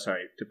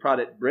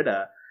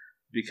Britta,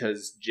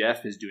 because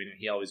Jeff is doing it.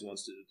 He always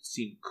wants to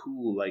seem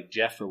cool like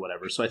Jeff or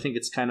whatever. So I think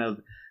it's kind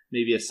of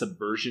maybe a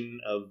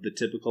subversion of the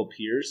typical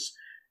Pierce.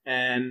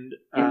 And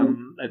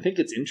I think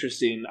it's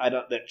interesting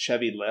that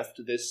Chevy left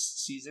this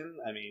season.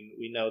 I mean,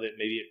 we know that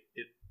maybe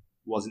it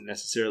wasn't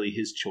necessarily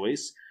his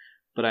choice,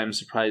 but I'm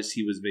surprised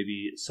he was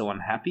maybe so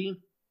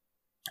unhappy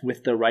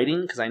with the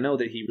writing, because I know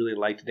that he really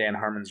liked Dan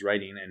Harmon's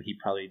writing, and he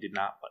probably did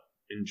not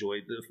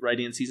enjoy the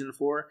writing in season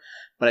 4.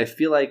 But I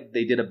feel like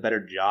they did a better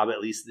job,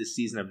 at least this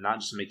season, of not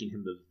just making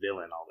him the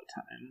villain all the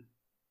time.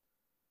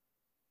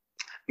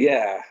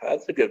 Yeah,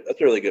 that's a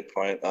really good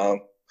point. I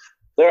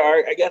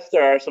guess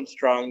there are some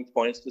strong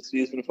points to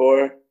season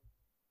 4.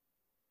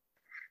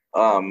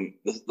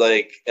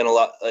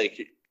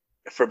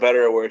 For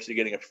better or worse, you're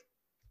getting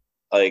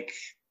a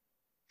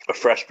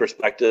fresh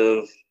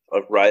perspective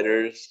of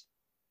writers.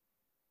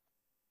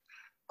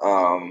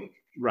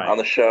 right on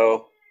the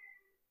show.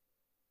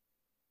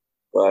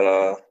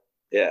 But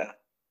yeah,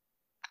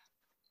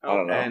 I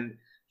don't know. And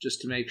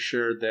just to make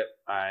sure that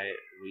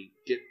we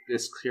get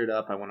this cleared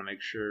up, I want to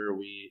make sure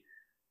we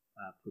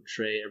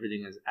portray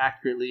everything as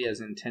accurately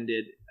as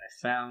intended. I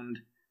found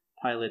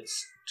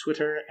Pilot's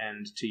Twitter,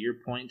 and to your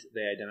point,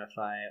 they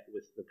identify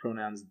with the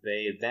pronouns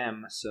they,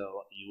 them,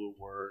 so you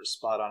were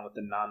spot on with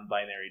the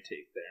non-binary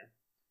take there.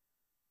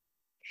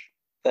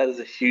 That is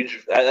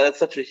that's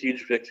such a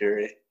huge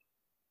victory.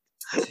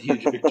 It's a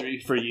huge victory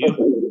for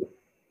you.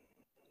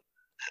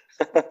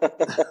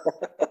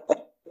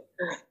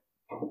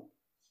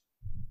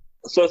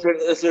 So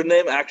is their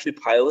name actually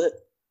Pilot?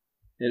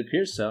 It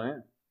appears so,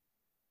 yeah.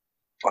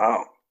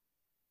 Wow.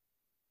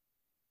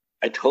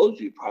 I told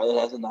you Pilot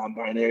has a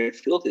non-binary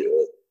feel to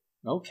it.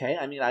 Okay,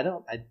 I mean, I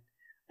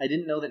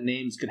didn't know that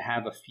names could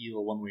have a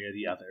feel one way or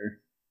the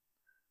other.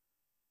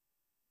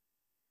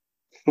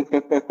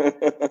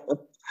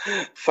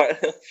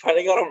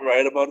 Finding out I'm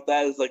right about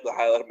that is like the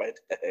highlight of my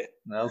day.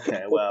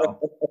 Okay,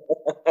 well,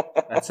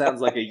 that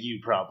sounds like a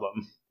you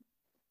problem.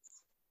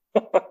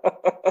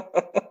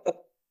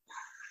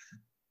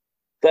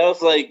 That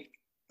was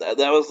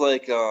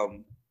like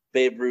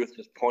Babe Ruth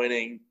just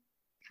pointing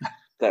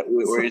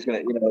where he's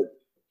gonna,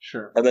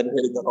 sure, and then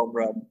hitting the home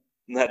run.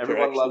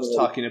 Everyone loves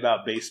talking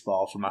about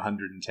baseball from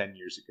 110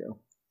 years ago.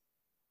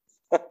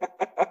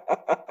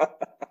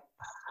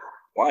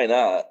 Why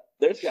not?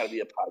 There's got to be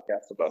a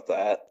podcast about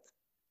that.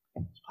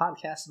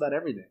 Podcasts about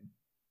everything.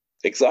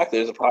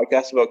 Exactly.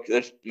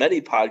 There's many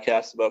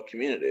podcasts about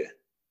community.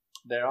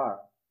 There are.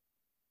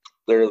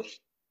 There's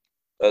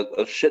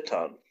a shit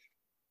ton.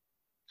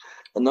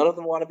 And none of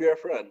them want to be our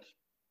friend.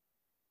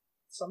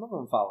 Some of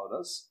them followed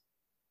us.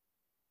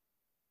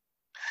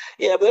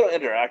 Yeah, but they don't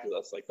interact with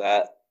us like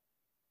that.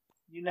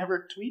 You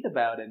never tweet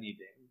about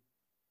anything.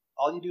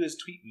 All you do is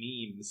tweet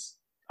memes.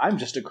 I'm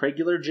just a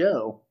regular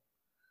Joe.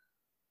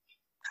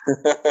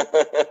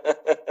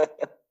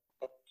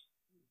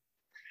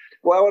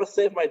 Well, I want to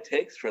save my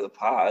takes for the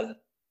pod.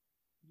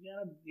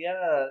 You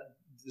gotta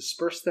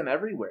disperse them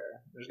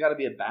everywhere. There's got to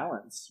be a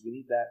balance. We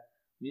need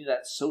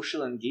that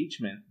social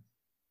engagement.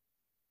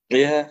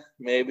 Yeah,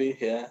 maybe.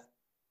 Yeah,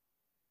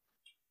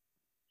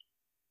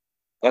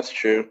 that's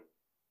true.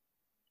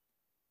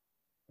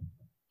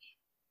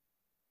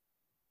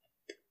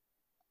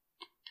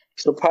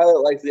 So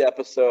Pilot liked the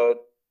episode.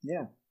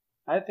 Yeah,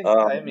 I think.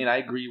 I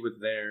agree with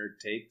their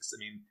takes. I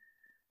mean,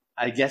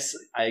 I guess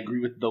I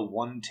agree with the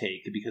one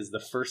take because the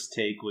first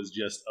take was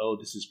just, oh,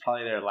 this is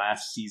probably their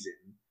last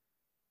season,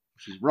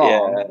 which is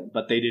wrong,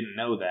 but they didn't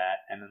know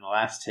that. And then the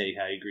last take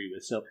I agree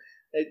with. So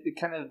it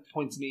kind of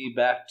points me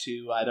back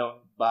to I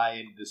don't buy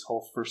into this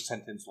whole first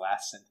sentence,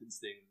 last sentence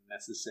thing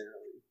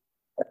necessarily.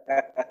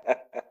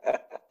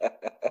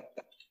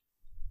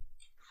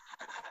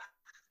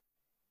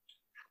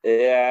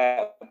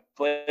 Yeah,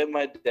 playing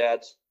my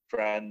dad's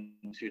friend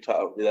who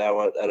taught me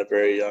that at a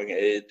very young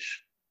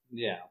age.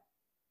 Yeah.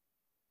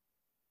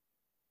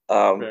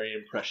 Very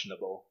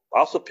impressionable.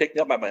 Also picked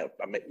me up by my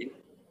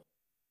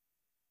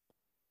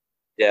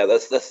yeah,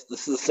 this is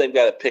the same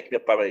guy that picked me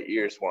up by my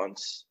ears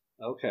once.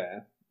 Okay.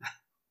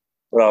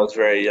 When I was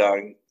very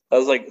young. I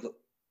was like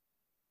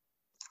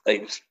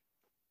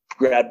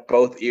grabbed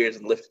both ears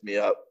and lifted me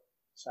up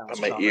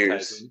by my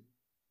ears.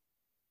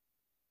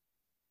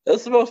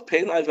 That's the most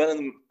pain I've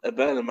been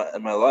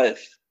in my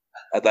life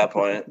at that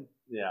point.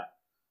 Yeah.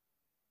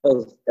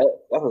 That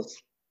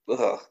was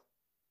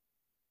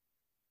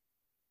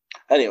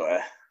Anyway.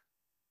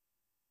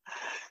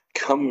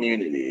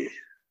 Community.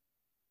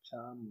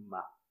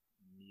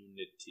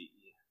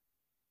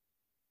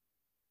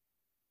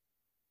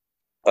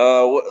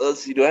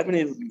 Let's see. Do I have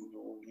any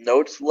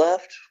notes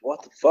left?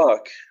 What the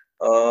fuck?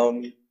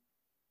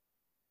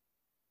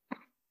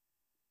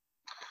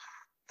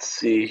 Let's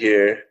see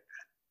here.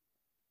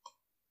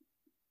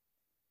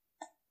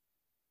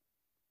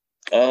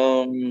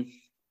 Brian's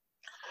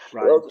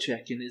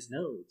checking his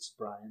notes.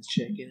 Brian's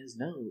checking his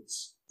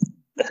notes.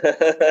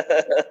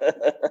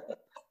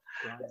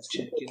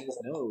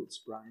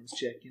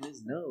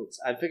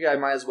 I figure I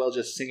might as well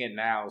just sing it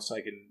now so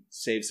I can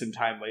save some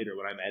time later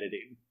when I'm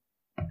editing.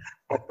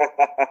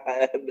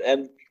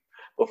 and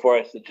before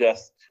I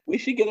suggest, we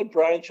should get a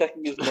Brian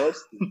checking his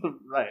notes.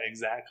 Right,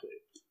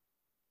 exactly.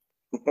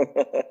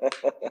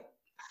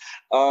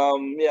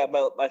 Yeah,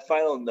 my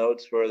final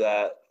notes were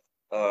that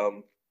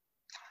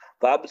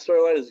Bob's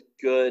storyline is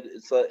good.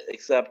 It's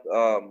except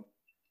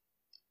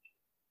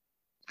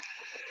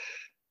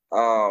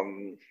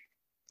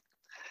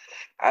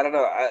I don't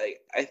know.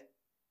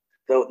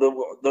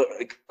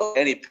 The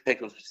Annie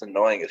pick was just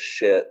annoying as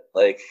shit.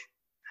 Like,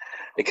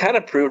 it kind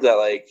of proved that,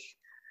 like.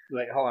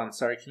 Wait, hold on.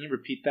 Sorry, can you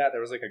repeat that?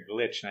 There was like a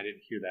glitch, and I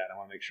didn't hear that. I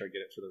want to make sure I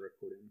get it for the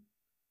recording.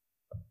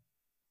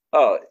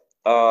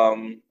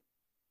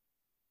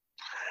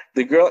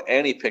 The girl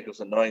Annie picked was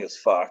annoying as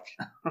fuck.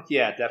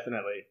 Yeah,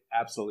 definitely,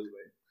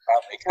 absolutely.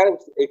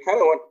 It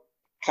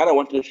kind of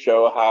went to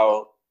show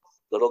how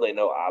little they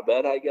know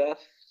Abed, I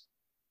guess.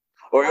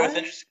 Or it was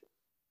interesting.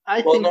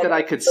 I Well, think no, that no,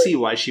 I could see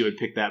why she would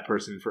pick that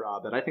person for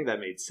Abed. I think that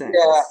made sense.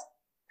 yeah,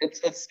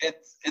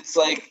 it's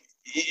like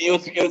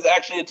it was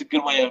actually it's a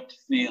good way to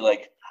see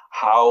like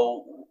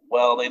how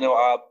well they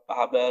know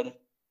Abed.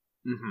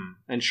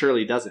 And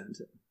Shirley doesn't.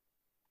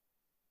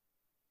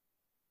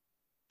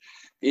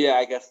 Yeah,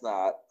 I guess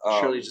not.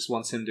 Shirley just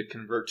wants him to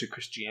convert to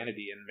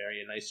Christianity and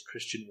marry a nice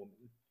Christian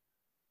woman.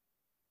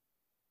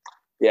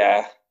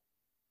 Yeah,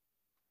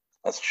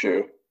 that's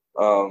true.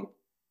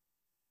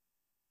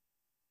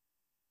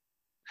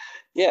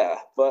 Yeah,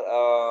 but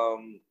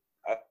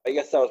I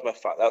guess that was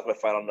my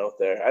final note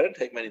there. I didn't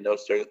take many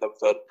notes during this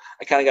episode.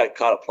 I kind of got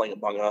caught up playing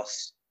Among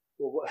Us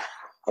Well,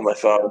 on my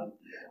phone.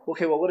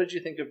 Okay, well, what did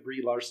you think of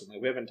Brie Larson?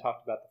 Like, we haven't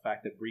talked about the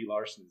fact that Brie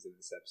Larson's in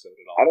this episode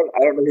at all.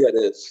 I don't know who that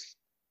is.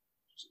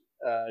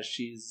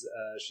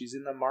 She's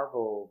in the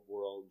Marvel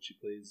world. She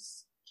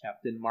plays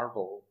Captain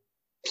Marvel.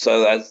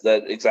 So that's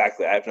that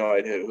exactly. I have no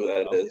idea who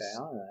that is. Okay,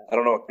 all right. I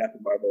don't know what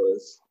Captain Marvel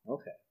is.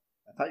 Okay,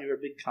 I thought you were a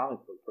big comic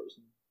book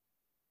person.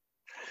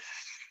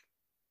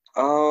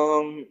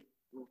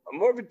 I'm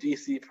more of a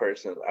DC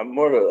person. I'm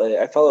more of a like,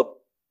 I follow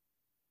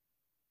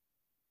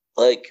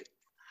like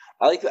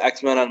I like the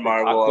X-Men on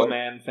Marvel.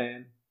 Aquaman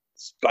fan.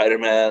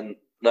 Spider-Man.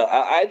 No,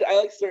 I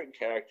like certain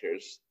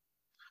characters.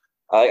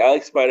 I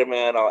like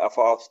Spider-Man. I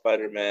follow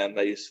Spider-Man.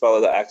 I used to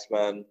follow the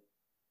X-Men.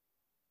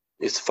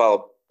 I used to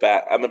follow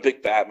I'm a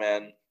big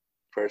Batman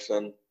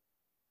person.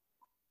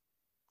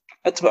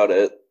 That's about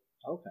it.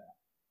 Okay.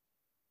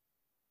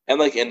 And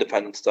like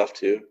independent stuff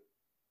too.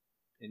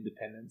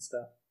 Independent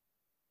stuff?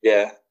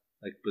 Yeah.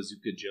 Like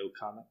Bazooka Joe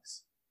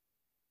comics?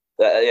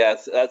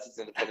 That's as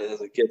independent as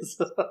it gets.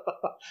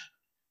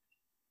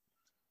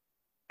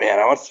 Man,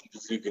 I want some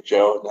Bazooka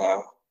Joe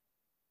now.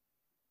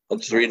 I'll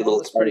just read a little.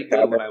 It was pretty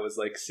good when I was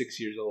like 6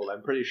 years old.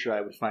 I'm pretty sure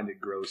I would find it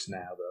gross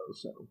now, though.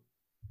 So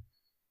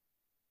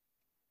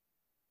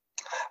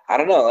I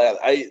don't know.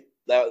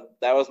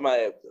 That was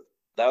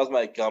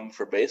my gum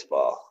for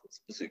baseball. It's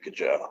Bazooka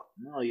Joe.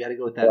 No, you got to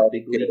go with that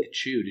Big League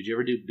Chew. Did you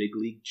ever do Big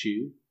League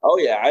Chew? Oh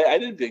yeah, I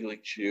did Big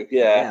League Chew.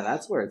 Yeah, yeah,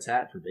 that's where it's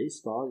at for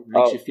baseball. It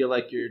makes you feel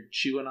like you're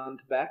chewing on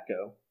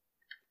tobacco.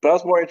 But I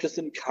was more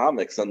interested in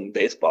comics than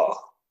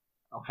baseball.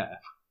 Okay.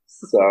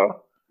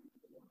 So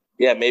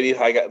yeah, maybe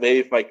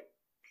if my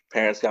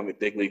parents got me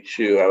Big League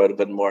Chew, I would have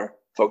been more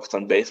focused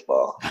on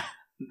baseball.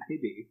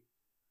 Maybe.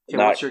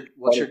 Okay,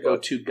 what's your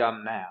go-to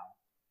gum now?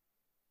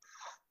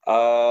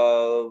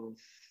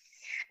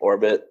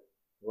 Orbit.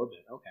 Orbit.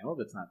 Okay,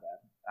 Orbit's not bad.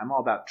 I'm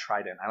all about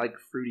Trident. I like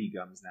fruity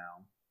gums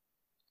now.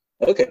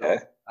 Okay.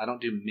 I don't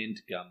do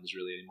mint gums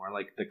really anymore.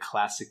 Like the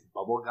classic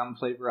bubble gum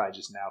flavor, I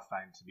just now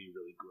find to be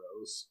really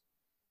gross.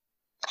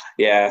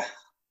 Yeah.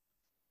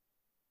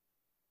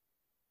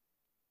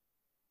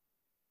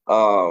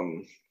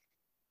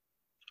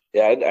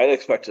 Yeah, I'd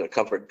expected a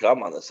covered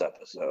gum on this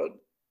episode.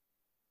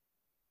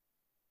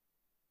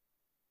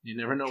 You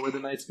never know where the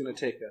night's going to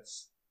take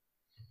us.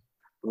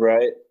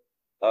 Right.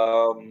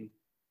 So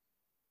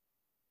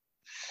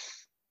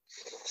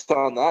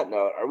on that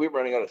note, are we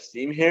running out of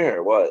steam here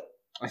or what?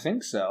 I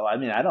think so. I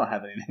mean, I don't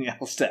have anything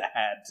else to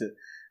add to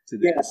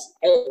this.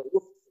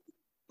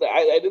 Yeah,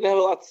 I didn't have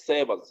a lot to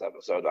say about this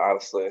episode,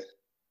 honestly.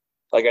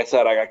 Like I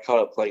said, I got caught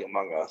up playing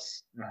Among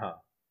Us. Uh-huh.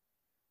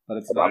 But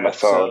it's not an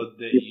episode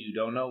that you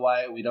don't know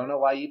why. We don't know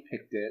why you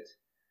picked it.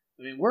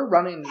 I mean, we're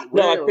running.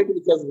 No, I picked it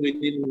because we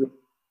needed.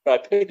 I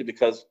picked it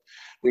because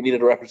we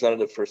needed a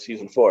representative for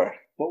season 4.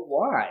 But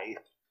why?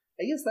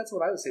 I guess that's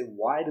what I would say.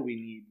 Why do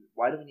we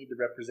need to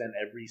represent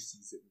every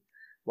season?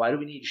 Why do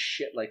we need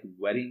shit like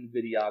wedding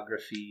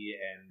videography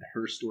and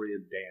Herstory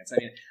of dance? I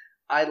mean,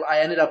 I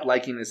ended up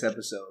liking this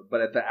episode,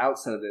 but at the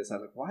outset of this, I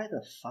was like, why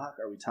the fuck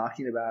are we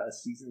talking about a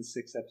season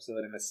 6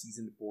 episode and a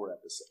season 4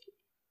 episode?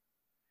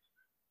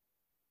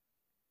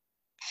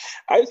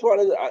 I just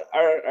wanted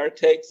our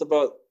takes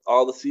about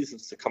all the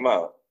seasons to come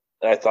out.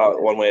 And I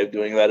thought one way of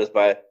doing that is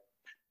by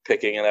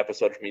picking an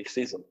episode from each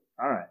season.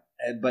 All right,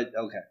 but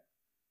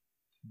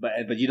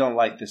you don't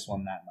like this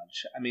one that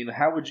much. I mean,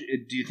 how would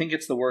you? Do you think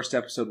it's the worst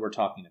episode we're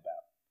talking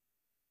about?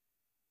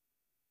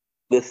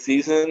 This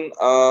season?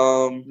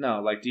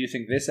 No, like, do you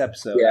think this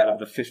episode out of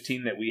the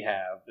 15 that we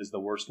have is the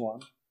worst one?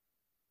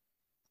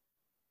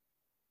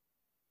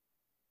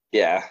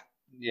 Yeah.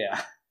 Yeah.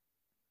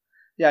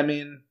 Yeah, I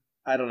mean,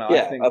 I don't know.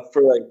 Yeah, I think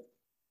for like.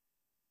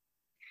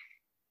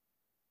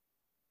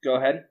 Go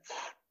ahead.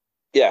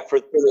 Yeah, for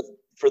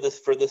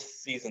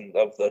this season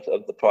of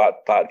the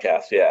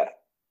podcast, yeah.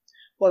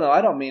 Well, no,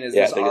 I don't mean is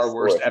this our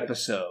worst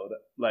episode.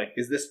 Like,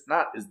 is this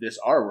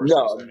our worst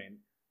episode? I mean,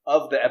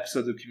 of the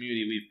episodes of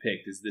Community we've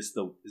picked, is this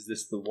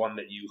the one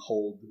that you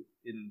hold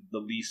in the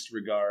least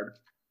regard?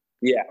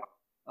 Yeah.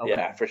 Okay.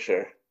 Yeah, for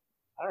sure.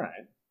 All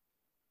right.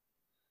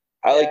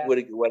 I like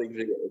wedding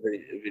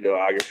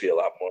videography a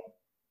lot more.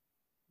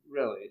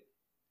 Really?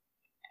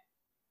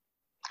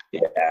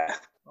 Yeah.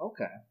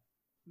 Okay.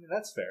 I mean,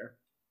 that's fair.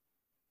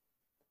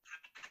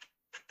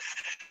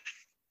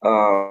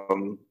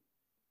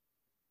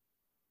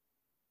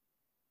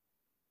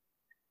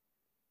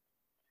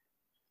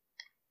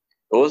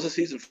 What was the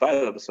season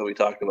 5 episode we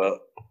talked about?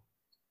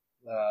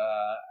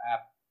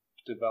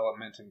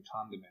 development and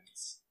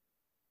condiments.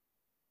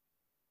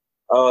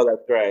 Oh,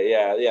 that's right.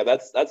 Yeah.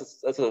 That's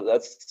a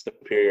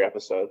superior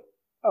episode.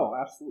 Oh,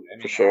 absolutely. I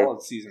mean, for sure. all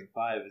of season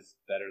 5 is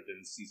better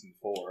than season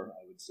 4,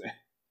 I would say,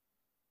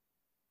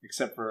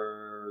 except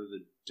for the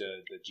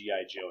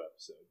GI Joe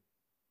episode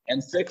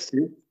and 6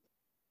 too.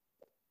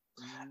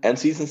 And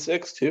season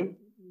 6 too.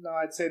 No,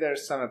 I'd say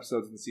there's some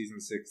episodes in season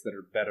 6 that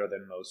are better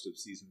than most of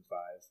season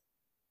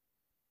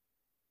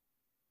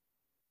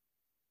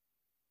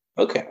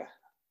 5. Okay.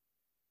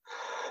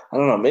 I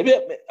don't know. Maybe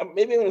I'm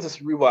gonna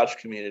just rewatch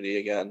Community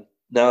again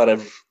now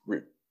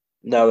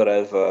that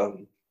I've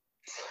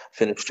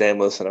finished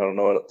Shameless and I don't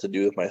know what to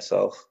do with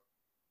myself.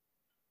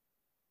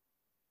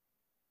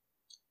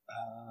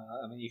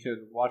 I mean, you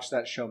could watch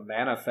that show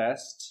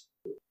Manifest.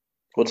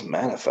 What's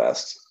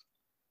Manifest?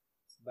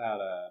 It's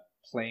about a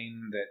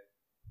plane that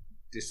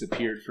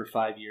disappeared for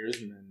 5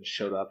 years and then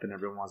showed up and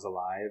everyone was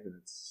alive,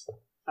 and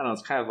I don't know,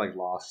 it's kind of like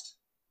Lost.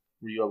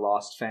 Were you a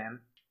Lost fan?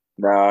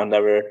 No, I've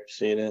never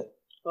seen it.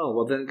 Oh,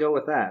 well then go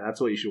with that. That's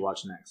what you should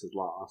watch next, is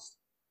Lost.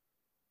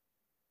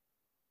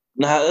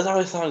 Nah, that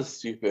always sounds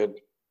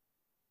stupid.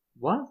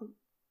 What?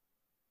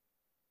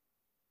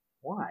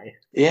 Why?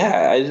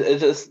 Yeah,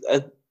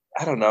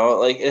 I don't know.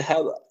 Like it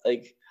had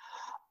like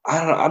I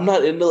don't know. I'm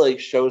not into like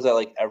shows that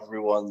like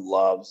everyone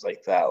loves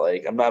like that.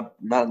 Like I'm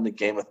not into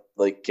Game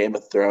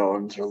of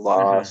Thrones or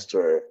Lost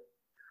or.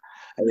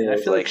 I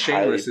feel like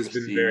Shameless has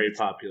been very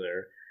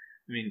popular.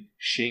 I mean,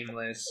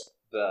 Shameless,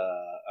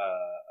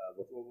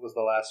 what was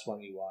the last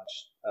one you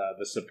watched?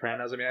 The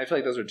Sopranos. I mean, I feel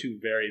like those are two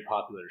very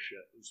popular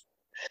shows.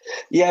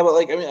 Yeah, but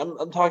like I mean,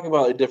 I'm talking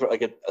about a different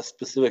like a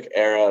specific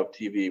era of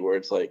TV where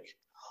it's like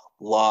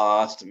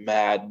Lost,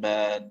 Mad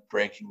Men,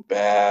 Breaking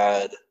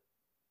Bad,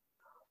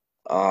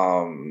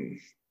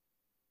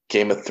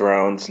 Game of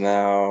Thrones.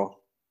 Now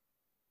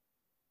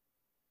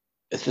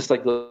it's just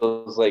like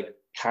those like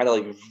kind of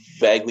like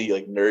vaguely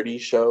like nerdy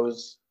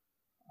shows.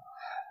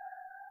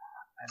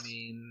 I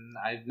mean,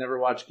 I've never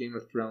watched Game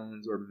of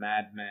Thrones or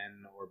Mad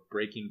Men or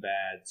Breaking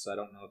Bad, so I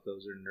don't know if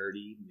those are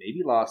nerdy.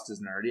 Maybe Lost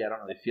is nerdy. I don't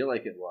really feel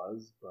like it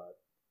was, but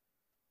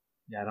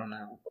yeah, I don't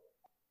know.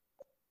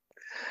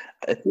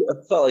 I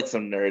felt like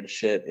some nerd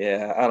shit.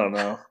 Yeah, I don't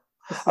know.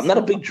 I'm not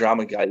a big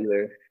drama guy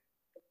either.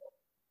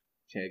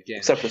 Okay, again,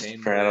 except for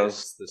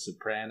Sopranos. The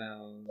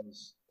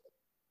Sopranos.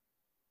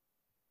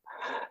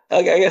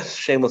 I guess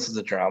Shameless is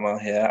a drama.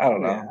 Yeah, I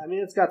don't know. Yeah, I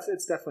mean,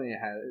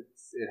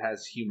 it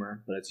has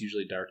humor, but it's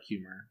usually dark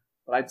humor.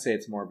 But I'd say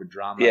it's more of a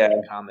drama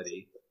than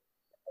comedy.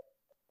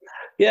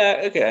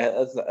 Yeah, okay,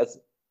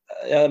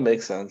 yeah, that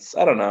makes sense.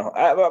 I don't know.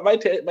 My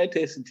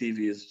taste in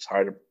TV is just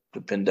hard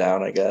to pin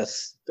down, I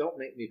guess. Don't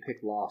make me pick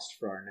Lost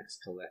for our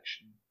next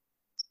collection.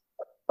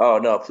 Oh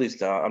no, please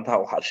don't. I'm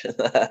not watching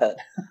that.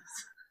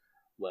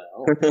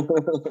 Well,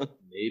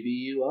 maybe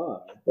you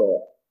are.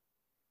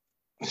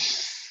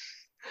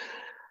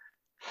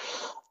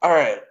 All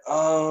right.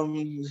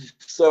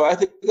 So I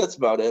think that's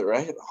about it,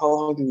 right? How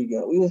long do we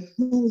got?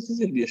 This is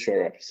gonna be a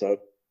short episode.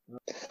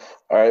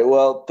 All right.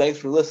 Well, thanks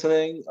for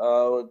listening.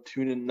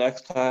 Tune in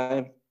next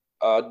time.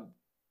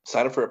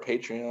 Sign up for a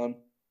Patreon.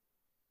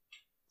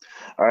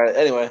 All right.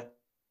 Anyway,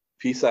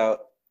 peace out.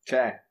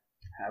 Okay.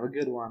 Have a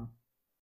good one.